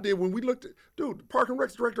first thing I did when we looked at, the Park and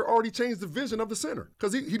Rec director already changed the vision of the center,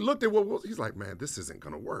 because he looked at he's like, man, this isn't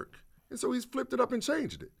gonna work, and so he's flipped it up and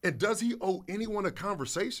changed it. And does he owe anyone a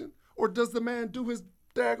conversation, or does the man do his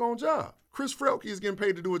daggone job? Chris Frelke is getting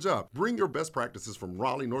paid to do a job. Bring your best practices from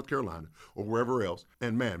Raleigh, North Carolina, or wherever else,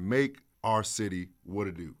 and man, make our city what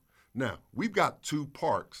it do. Now, we've got 2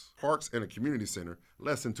 parks and a community center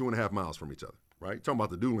less than 2.5 miles from each other, right? Talking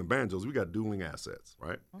about the dueling banjos, we got dueling assets,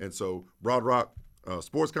 right? And so Broad Rock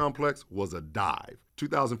Sports Complex was a dive.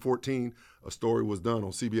 2014, a story was done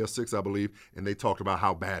on CBS 6, I believe, and they talked about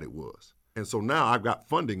how bad it was. And so now I've got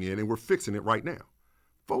funding in, and we're fixing it right now.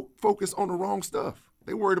 Focus on the wrong stuff.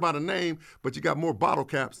 They worried about a name, but you got more bottle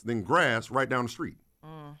caps than grass right down the street.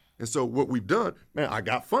 And so what we've done, man, I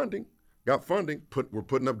got funding. We're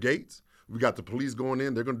putting up gates. We got the police going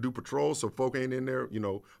in. They're going to do patrols so folk ain't in there,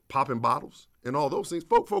 popping bottles and all those things.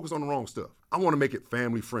 Folk focus on the wrong stuff. I want to make it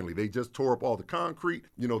family friendly. They just tore up all the concrete,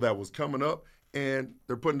 that was coming up, and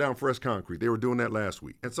they're putting down fresh concrete. They were doing that last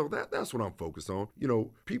week. And so that's what I'm focused on.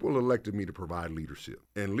 People elected me to provide leadership.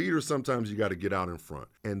 And leaders, sometimes you got to get out in front.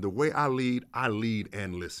 And the way I lead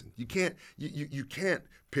and listen. You can't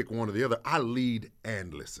pick one or the other. I lead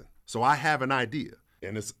and listen. So I have an idea.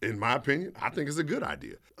 And it's, in my opinion, I think it's a good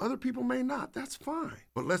idea. Other people may not. That's fine.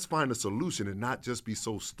 But let's find a solution and not just be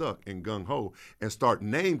so stuck in gung-ho and start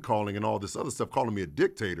name-calling and all this other stuff, calling me a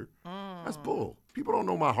dictator. That's bull. People don't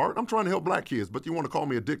know my heart. I'm trying to help black kids, but you want to call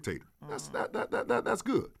me a dictator. That's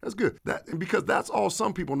good. That's good. And because that's all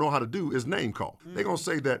some people know how to do is name call. They're going to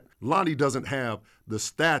say that Lonnie doesn't have the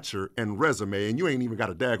stature and resume, and you ain't even got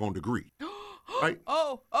a daggone degree. Right?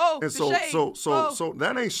 And so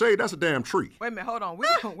that ain't shade. That's a damn tree. Wait a minute, hold on.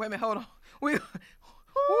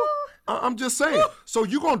 I'm just saying. So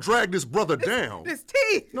you gonna drag this brother down? This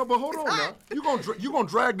teeth. No, but hold on now. You gonna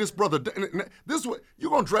drag this brother down? You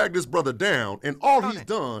gonna drag this brother down? And all he's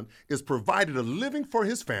done is provided a living for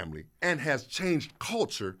his family and has changed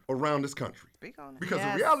culture around this country. Because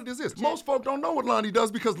the reality is this: most folk don't know what Lonnie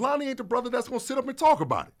does because Lonnie ain't the brother that's gonna sit up and talk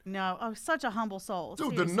about it. No, such a humble soul.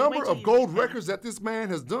 Dude, seriously, the number of gold records that this man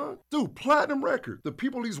has done, dude, platinum record. The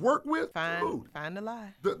people he's worked with, find the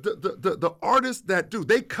lie. The artists that do,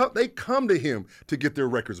 they come to him to get their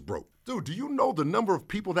records broke. Dude, do you know the number of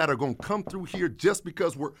people that are going to come through here just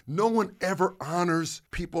because no one ever honors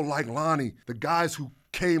people like Lonnie, the guys who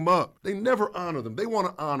came up. They never honor them. They want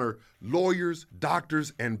to honor lawyers,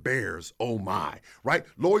 doctors, and bears. Oh my, right?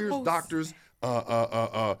 Lawyers, doctors,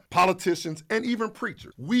 politicians, and even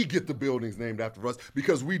preachers. We get the buildings named after us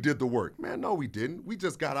because we did the work. Man, no, we didn't. We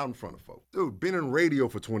just got out in front of folks. Dude, been in radio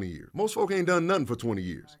for 20 years. Most folk ain't done nothing for 20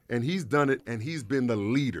 years. And he's done it, and he's been the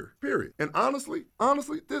leader, period. And honestly,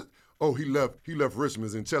 this... Oh, he left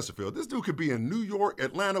Richmond in Chesterfield. This dude could be in New York,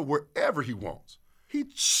 Atlanta, wherever he wants. He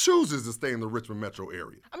chooses to stay in the Richmond metro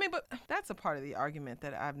area. I mean, but that's a part of the argument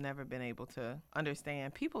that I've never been able to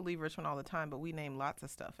understand. People leave Richmond all the time, but we name lots of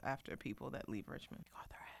stuff after people that leave Richmond.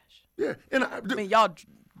 Arthur Ashe. Yeah, and I mean, y'all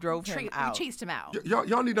drove him out. We chased him out.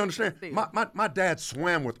 Y'all need to understand. My dad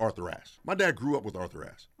swam with Arthur Ashe. My dad grew up with Arthur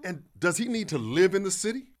Ashe. And does he need to live in the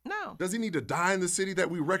city? No. Does he need to die in the city that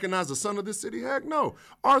we recognize the son of this city? Heck no.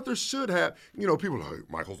 Arthur should have, people are like,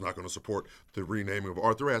 Michael's not going to support the renaming of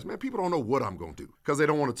Arthur Ashe. Man, people don't know what I'm going to do because they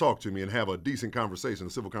don't want to talk to me and have a decent conversation, a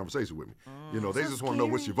civil conversation with me. They just want to know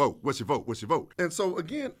what's your vote. And so,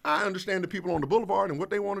 again, I understand the people on the boulevard and what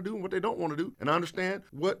they want to do and what they don't want to do. And I understand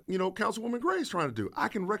what, Councilwoman Gray's trying to do. I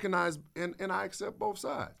can recognize and I accept both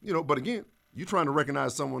sides. But again, you're trying to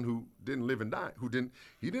recognize someone who didn't live and die,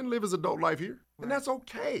 he didn't live his adult life here. Right. And that's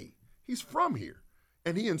okay. He's from here.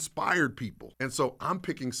 And he inspired people. And so I'm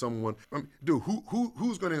picking someone. Dude,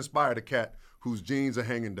 who's going to inspire the cat whose jeans are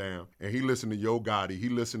hanging down and he listened to Yo Gotti, he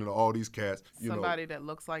listened to all these cats. Somebody that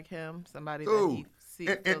looks like him, somebody dude,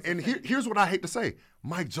 that he sees. And here's what I hate to say.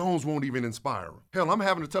 Mike Jones won't even inspire him. Hell, I'm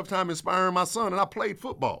having a tough time inspiring my son, and I played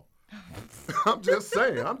football. I'm just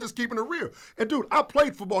saying. I'm just keeping it real. And, dude, I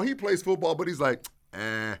played football. He plays football, but he's like,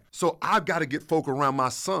 So I've got to get folk around my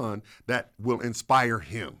son that will inspire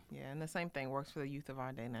him. Yeah, and the same thing works for the youth of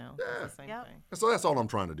our day now. Yeah. It's the same thing. And so that's all I'm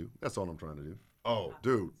trying to do. Oh,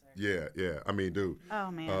 dude. Yeah. I mean, dude.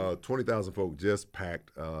 Oh, man. 20,000 folk just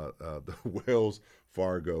packed the Wells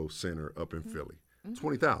Fargo Center up in Philly.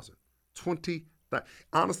 20,000. 20,000.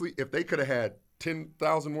 Honestly, if they could have had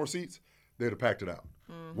 10,000 more seats, they'd have packed it out.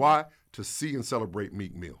 Why? To see and celebrate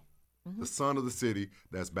Meek Mill, the son of the city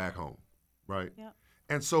that's back home, right? Yep.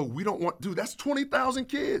 And so we don't want, dude, that's 20,000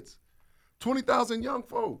 kids, 20,000 young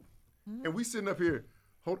folk. And we sitting up here,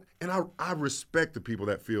 and I respect the people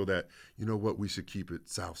that feel that, you know what, we should keep it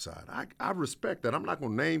Southside. I respect that. I'm not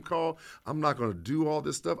going to name call. I'm not going to do all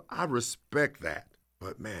this stuff. I respect that.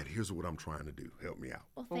 But, man, here's what I'm trying to do. Help me out.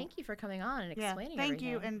 Well, thank you for coming on and explaining thank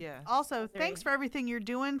you. everything. And also, thanks for everything you're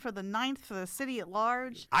doing for the 9th, for the city at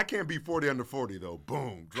large. I can't be 40 under 40, though.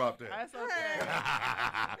 Boom. Drop that. That's okay.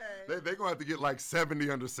 They're going to have to get like 70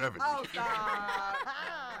 under 70. Oh, stop. I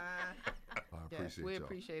appreciate we y'all.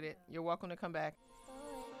 appreciate it. You're welcome to come back.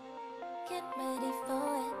 Get ready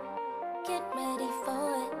for it. Get ready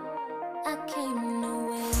for it. I came to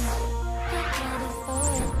win. Get ready for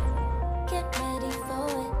it. Get ready for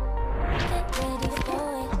it. Get ready for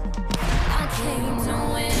it. I came to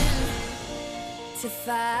win, to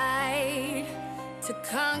fight, to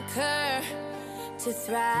conquer, to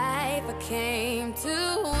thrive. I came to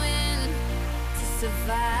win, to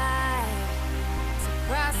survive, to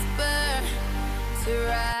prosper, to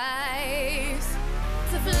rise,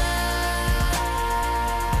 to fly.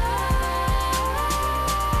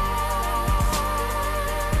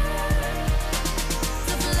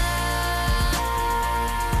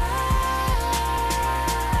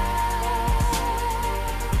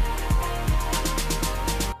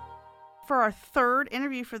 For our third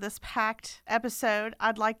interview for this packed episode,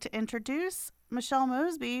 I'd like to introduce Michelle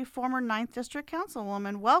Mosby, former 9th District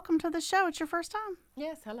Councilwoman. Welcome to the show. It's your first time.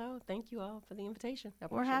 Yes, hello. Thank you all for the invitation.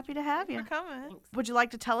 We're happy to have you. Thanks for coming. Thanks. Would you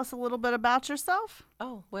like to tell us a little bit about yourself?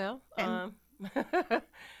 Oh, well,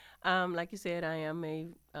 like you said, I am a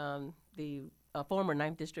former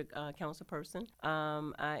 9th District council person.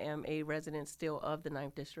 I am a resident still of the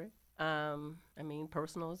 9th District.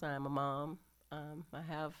 Personals, I'm a mom. I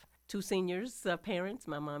have 2 seniors, parents.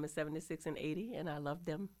 My mom is 76 and 80, and I love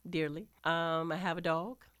them dearly. I have a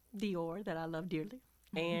dog, Dior, that I love dearly.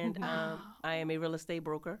 And I am a real estate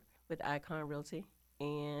broker with Icon Realty.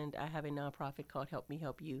 And I have a nonprofit called Help Me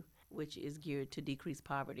Help You, which is geared to decrease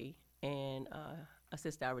poverty and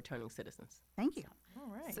assist our returning citizens. Thank you. All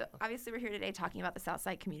right. So obviously we're here today talking about the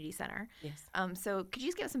Southside Community Center. Yes. So could you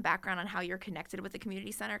just give us some background on how you're connected with the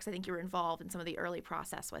community center? Because I think you were involved in some of the early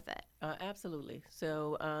process with it. Absolutely.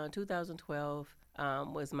 So 2012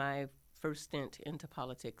 was my first stint into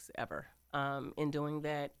politics ever. In doing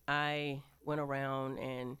that, I went around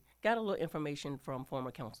and got a little information from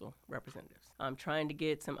former council representatives. I'm trying to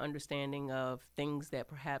get some understanding of things that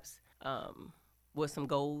perhaps was some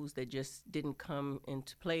goals that just didn't come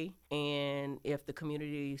into play, and if the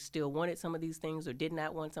community still wanted some of these things or did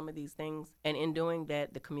not want some of these things. And in doing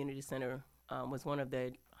that, the community center was one of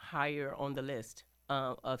the higher on the list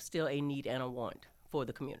of still a need and a want for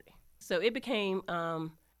the community. So it became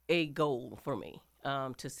a goal for me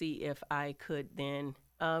to see if I could then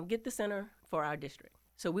get the center for our district.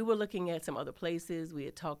 So we were looking at some other places. We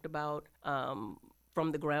had talked about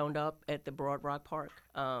from the ground up at the Broad Rock Park.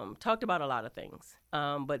 Talked about a lot of things.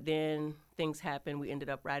 But then things happened. We ended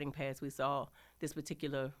up riding past. We saw this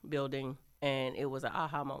particular building, and it was an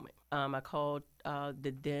aha moment. I called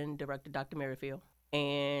the then director, Dr. Merrifield,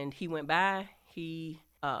 and he went by. He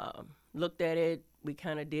looked at it. We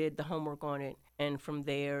kind of did the homework on it. And from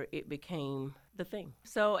there, it became the thing.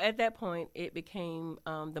 So at that point, it became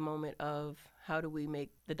the moment of how do we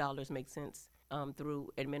make the dollars make sense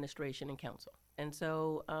through administration and council. And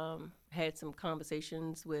so had some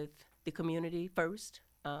conversations with the community first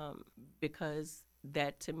because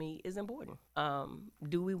that to me is important.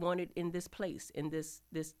 Do we want it in this place, in this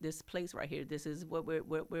place right here? This is what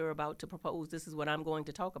we're about to propose. This is what I'm going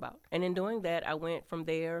to talk about. And in doing that, I went from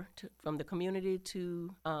there, from the community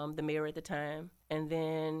to the mayor at the time, and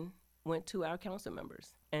then went to our council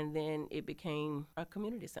members and then it became a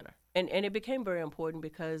community center. And it became very important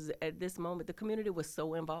because at this moment, the community was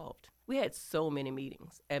so involved. We had so many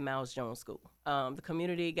meetings at Miles Jones School. The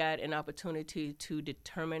community got an opportunity to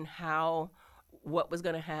determine what was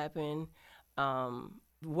going to happen.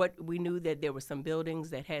 What we knew that there were some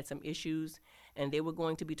buildings that had some issues and they were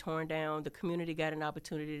going to be torn down. The community got an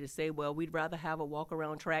opportunity to say, well, we'd rather have a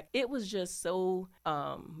walk-around track. It was just so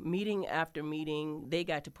meeting after meeting. They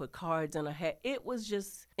got to put cards on a hat. It was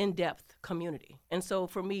just in-depth community. And so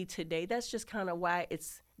for me today, that's just kind of why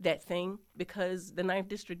it's that thing, because the 9th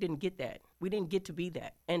District didn't get that. We didn't get to be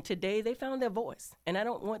that. And today they found their voice. And I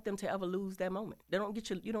don't want them to ever lose that moment. You don't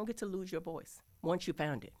get to lose your voice once you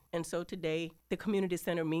found it. And so today the community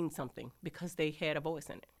center means something because they had a voice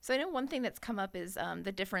in it. So I know one thing that's come up is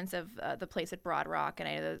the difference of the place at Broad Rock, and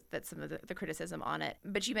I know that's some of the criticism on it.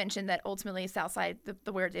 But you mentioned that ultimately Southside,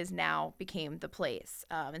 the where it is now, became the place,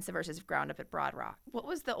 and so versus ground up at Broad Rock. What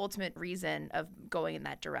was the ultimate reason of going in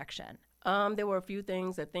that direction? There were a few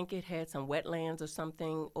things. I think it had some wetlands or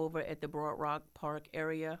something over at the Broad Rock Park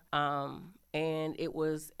area. And it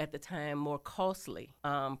was, at the time, more costly,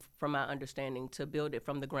 from my understanding, to build it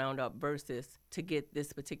from the ground up versus to get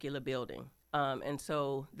this particular building. And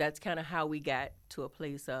so that's kind of how we got to a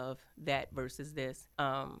place of that versus this.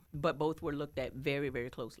 But both were looked at very, very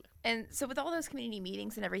closely. And so with all those community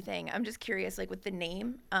meetings and everything, I'm just curious, like with the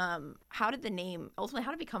name, how did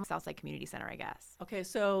it become Southside Community Center, I guess? Okay,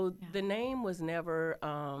 so the name was never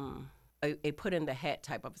a put in the hat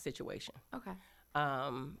type of a situation. Okay.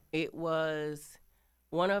 It was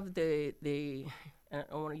one of the I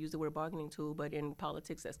don't want to use the word bargaining tool, but in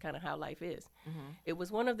politics, that's kind of how life is. Mm-hmm. It was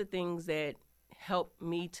one of the things that helped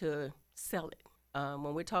me to sell it.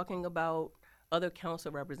 When we're talking about other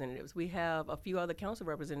council representatives, we have a few other council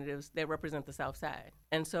representatives that represent the South Side.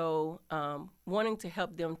 And so wanting to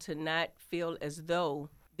help them to not feel as though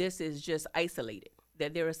this is just isolated,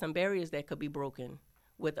 that there are some barriers that could be broken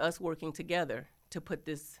with us working together to put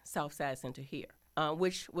this South Side Center here,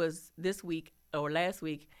 which was this week or last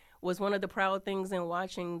week was one of the proud things in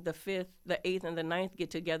watching the 5th, the 8th, and the 9th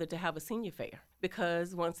get together to have a senior fair.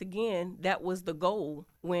 Because once again, that was the goal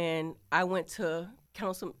when I went to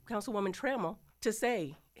Councilwoman Trammell to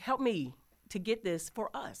say, help me to get this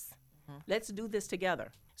for us. Mm-hmm. Let's do this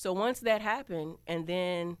together. So once that happened, and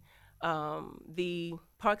then the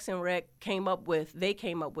Parks and Rec came up with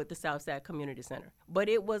the Southside Community Center. But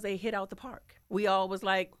it was a hit out the park. We all was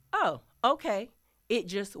like, oh, okay. It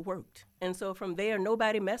just worked. And so from there,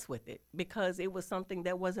 nobody messed with it because it was something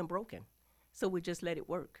that wasn't broken. So we just let it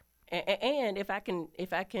work. And if I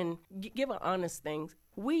can give an honest thing,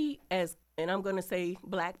 we as, and I'm going to say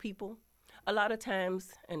Black people, a lot of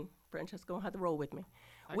times, and Francesca's going to have to roll with me,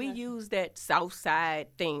 we use that South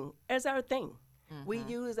Side thing as our thing. Mm-hmm. We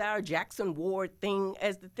use our Jackson Ward thing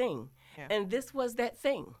as the thing. Yeah. And this was that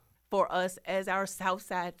thing for us as our South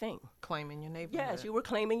Side thing. Claiming your neighborhood. Yes, you were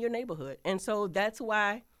claiming your neighborhood. And so that's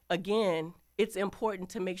why, again, it's important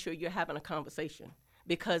to make sure you're having a conversation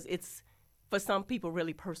because it's, for some people,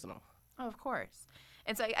 really personal. Oh, of course.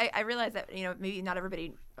 And so I realize that, maybe not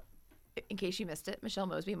everybody, in case you missed it, Michelle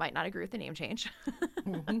Mosby might not agree with the name change.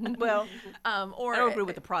 Well, or I don't agree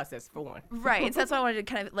with the process, for one. Right. And so that's why I wanted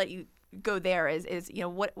to kind of let you go there is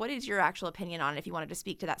what is your actual opinion on it, if you wanted to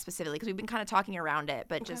speak to that specifically, because we've been kind of talking around it,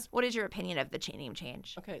 but just what is your opinion of the name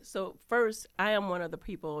change? Okay, so first, I am one of the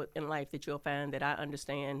people in life that you'll find that I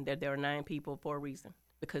understand that there are 9 people for a reason,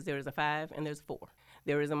 because there is a 5 and there's 4.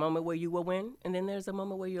 There is a moment where you will win, and then there's a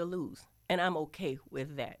moment where you'll lose, and I'm okay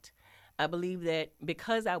with that. I believe that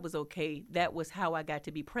because I was okay, that was how I got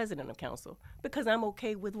to be president of council, because I'm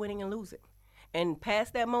okay with winning and losing. And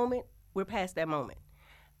past that moment, we're past that moment.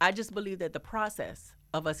 I just believe that the process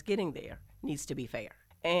of us getting there needs to be fair.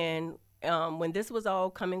 And when this was all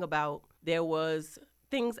coming about, there was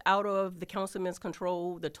things out of the councilman's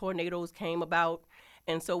control. The tornadoes came about.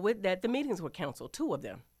 And so with that, the meetings were canceled, 2 of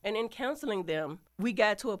them. And in canceling them, we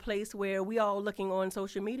got to a place where we all looking on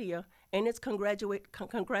social media, and it's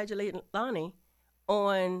congratulating Lonnie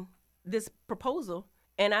on this proposal.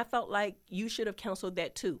 And I felt like you should have canceled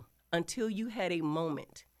that too, until you had a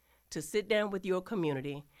moment to sit down with your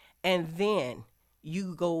community, and then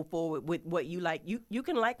you go forward with what you like. You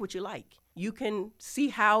can like what you like. You can see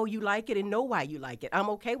how you like it and know why you like it. I'm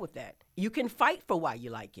okay with that. You can fight for why you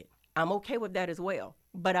like it. I'm okay with that as well.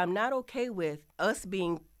 But I'm not okay with us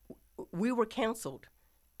we were canceled,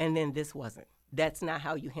 and then this wasn't. That's not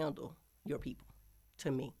how you handle your people,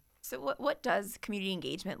 to me. So what does community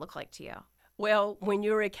engagement look like to you? Well, when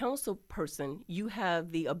you're a council person, you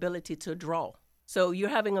have the ability to draw. So you're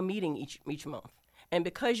having a meeting each month. And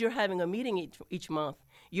because you're having a meeting each month,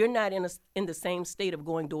 you're not in the same state of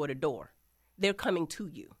going door to door. They're coming to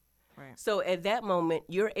you. Right. So at that moment,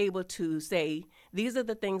 you're able to say, these are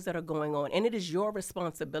the things that are going on. And it is your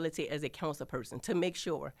responsibility as a council person to make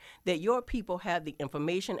sure that your people have the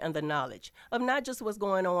information and the knowledge of not just what's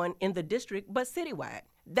going on in the district, but citywide.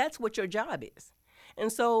 That's what your job is.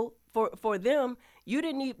 And so for them, you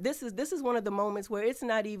didn't even, this is one of the moments where it's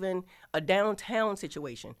not even a downtown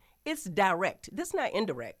situation. It's direct. This is not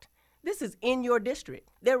indirect. This is in your district.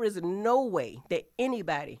 There is no way that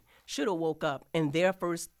anybody should have woke up and their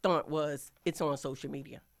first thought was, it's on social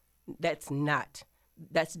media. That's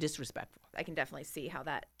disrespectful. I can definitely see how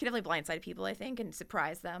that can definitely blindside people, I think, and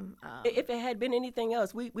surprise them. If it had been anything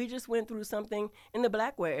else, we just went through something in the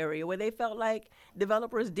Blackware area where they felt like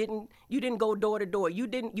developers you didn't go door to door. You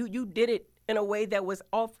did it in a way that was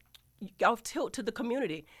off tilt to the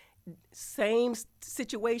community. Same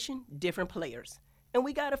situation, different players. And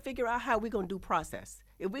we got to figure out how we're going to do process.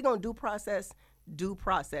 If we're going to do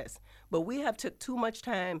process. But we have took too much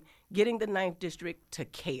time getting the 9th District to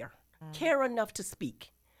care enough to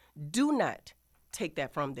speak. Do not take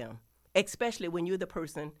that from them, especially when you're the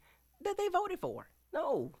person that they voted for.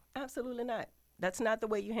 No, absolutely not. That's not the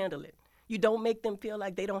way you handle it. You don't make them feel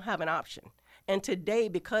like they don't have an option. And today,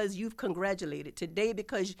 because you've congratulated, today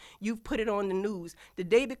because you've put it on the news,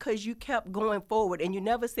 today because you kept going forward and you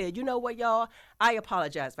never said, you know what, y'all, I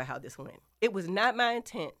apologize for how this went. It was not my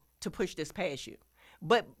intent to push this past you.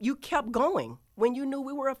 But you kept going when you knew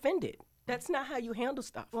we were offended. That's not how you handle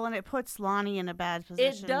stuff. Well, and it puts Lonnie in a bad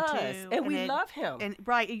position, it does, too. And we love him. And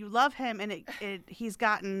right, you love him, and he's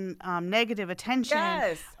gotten negative attention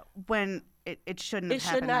when it shouldn't have happened. It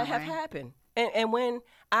should not have happened. And when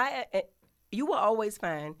you will always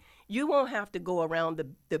find you won't have to go around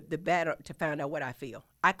the batter to find out what I feel.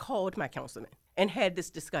 I called my councilman and had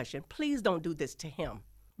this discussion. Please don't do this to him.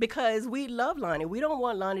 Because we love Lonnie. We don't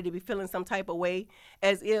want Lonnie to be feeling some type of way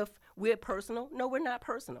as if we're personal. No, we're not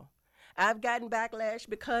personal. I've gotten backlash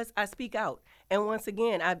because I speak out. And once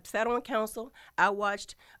again, I sat on council. I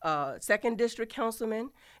watched 2nd District councilman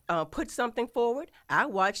put something forward. I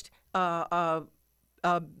watched Panteley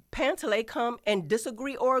come and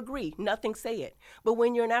disagree or agree. Nothing say it. But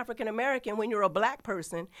when you're an African American, when you're a black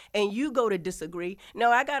person, and you go to disagree,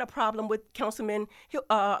 no, I got a problem with Councilman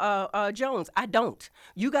Jones. I don't.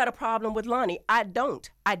 You got a problem with Lonnie. I don't.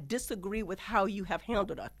 I disagree with how you have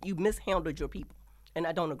handled us. You mishandled your people, and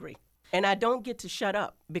I don't agree. And I don't get to shut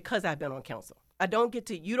up because I've been on council. I don't get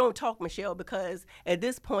to, you don't talk, Michelle, because at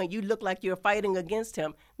this point you look like you're fighting against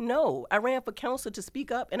him. No, I ran for council to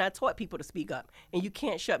speak up, and I taught people to speak up. And you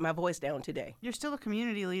can't shut my voice down today. You're still a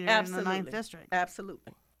community leader Absolutely. in the 9th District.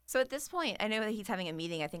 Absolutely. So at this point, I know that he's having a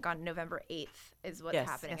meeting, I think on November 8th is what's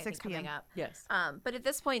happening, yeah, I think, 6 p.m. coming up. Yes. But at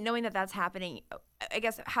this point, knowing that that's happening, I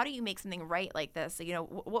guess, how do you make something right like this? You know,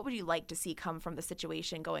 what would you like to see come from the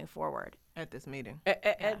situation going forward? At this meeting.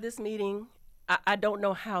 At this meeting, I don't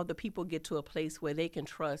know how the people get to a place where they can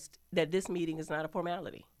trust that this meeting is not a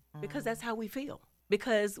formality, because that's how we feel.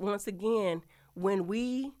 Because once again,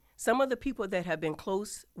 when some of the people that have been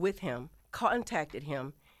close with him contacted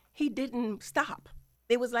him, he didn't stop.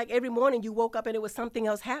 It was like every morning you woke up and it was something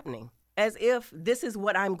else happening, as if this is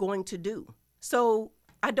what I'm going to do. So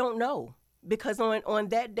I don't know, because on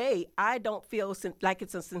that day, I don't feel like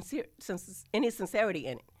it's any sincerity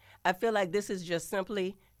in it. I feel like this is just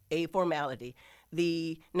simply a formality.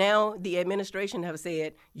 Now the administration have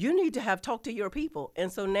said, you need to have talked to your people.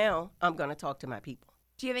 And so now I'm going to talk to my people.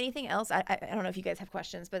 Do you have anything else? I don't know if you guys have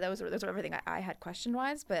questions, but those were everything I had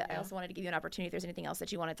question-wise. But I also wanted to give you an opportunity if there's anything else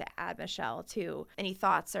that you wanted to add, Michelle, to any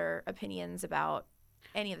thoughts or opinions about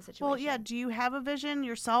any of the situation. Well, yeah. Do you have a vision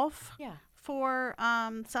yourself for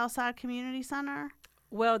Southside Community Center?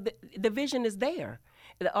 Well, the vision is there.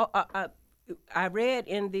 I read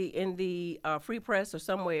in the Free Press or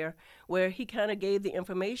somewhere where he kind of gave the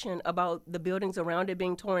information about the buildings around it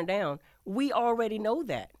being torn down. We already know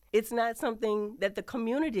that. It's not something that the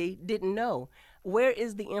community didn't know. Where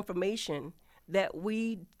is the information that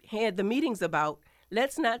we had the meetings about?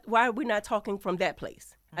 Why are we not talking from that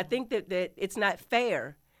place? I think that it's not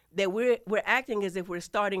fair that we're acting as if we're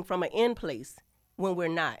starting from an end place when we're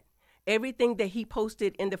not. Everything that he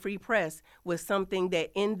posted in the Free Press was something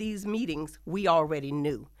that in these meetings we already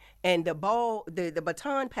knew. And the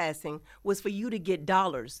baton passing was for you to get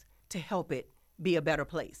dollars to help it be a better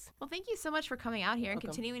place. Well, thank you so much for coming out here and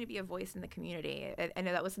continuing to be a voice in the community. I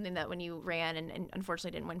know that was something that when you ran and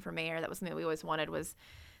unfortunately didn't win for mayor, that was something that we always wanted, was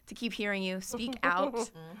to keep hearing you speak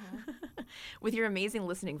out with your amazing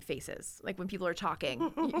listening faces. Like when people are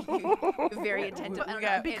talking, you're very attentive.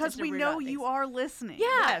 Because we know you are listening.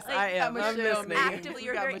 Yeah, Yes, I am. I'm listening. Actively,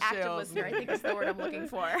 you're a very active Michelle. listener. I think is the word I'm looking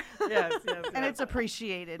for. Yes. And it's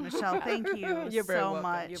appreciated, Michelle. Thank you You're very so welcome.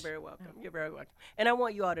 much. You're very welcome. You're very welcome. And I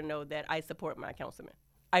want you all to know that I support my councilman.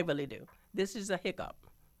 I really do. This is a hiccup.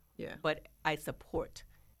 Yeah. But I support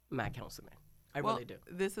my councilman. I really do.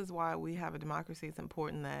 This is why we have a democracy. It's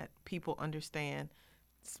important that people understand,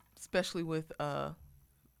 especially with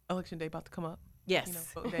election day about to come up. Yes. You know,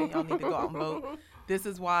 vote day, y'all need to go out and vote. This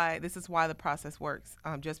is why the process works.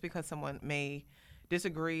 Just because someone may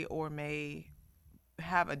disagree or may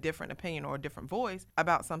have a different opinion or a different voice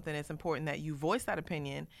about something, it's important that you voice that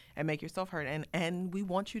opinion and make yourself heard. And we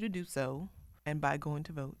want you to do so, and by going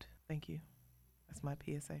to vote. Thank you. That's my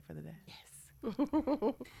PSA for the day. Yes.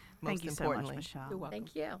 Thank you so much, Michelle. You're welcome.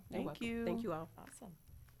 Thank you. Thank you. Thank you all. Awesome.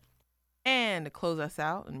 And to close us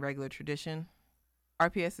out in regular tradition,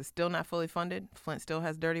 RPS is still not fully funded, Flint still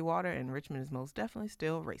has dirty water, and Richmond is most definitely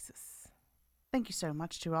still racist. Thank you so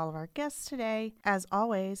much to all of our guests today. As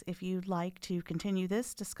always, if you'd like to continue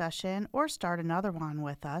this discussion or start another one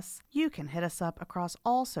with us, you can hit us up across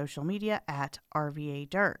all social media at RVA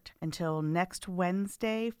Dirt. Until next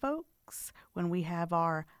Wednesday, folks, when we have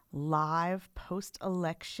our live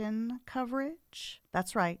post-election coverage.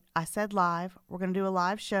 That's right, I said live. We're going to do a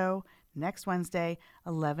live show next Wednesday,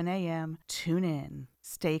 11 a.m. Tune in.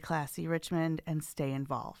 Stay classy, Richmond, and stay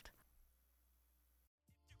involved.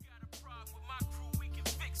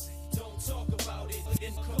 Don't talk about it,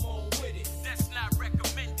 then come on with it. That's not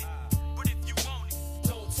recommended, but if you want it,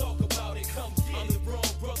 don't talk about it, come get it. I'm the wrong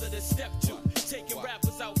brother to step to. Taking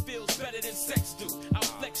rappers out feels better than sex do. I'll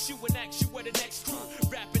flex you and ask you where the next crew.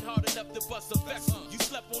 Rapping hard enough to bust a vessel. You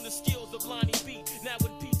slept on the skills of Lonnie B. Now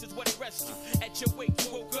in peace is what it rests you. At your wake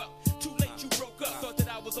you woke up. Too late you broke up. Thought that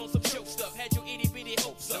I was on some show stuff. Had your itty bitty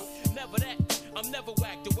hopes up. Never that. I'm never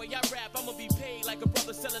whacked. The way I rap, I'ma be paid like a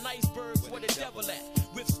brother selling icebergs. Where the devil at?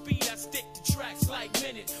 With speed, I stick to tracks like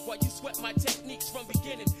minute. While you sweat my techniques from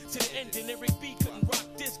beginning to the ending. Lyric B couldn't rock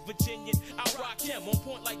this Virginian. I rock him on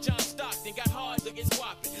point like John Stockton. Got hard against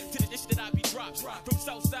whopping. To the dish that I be dropping. From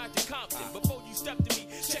Southside to Compton. Before you step to me,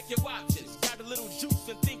 check your options. Got a little juice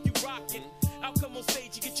and think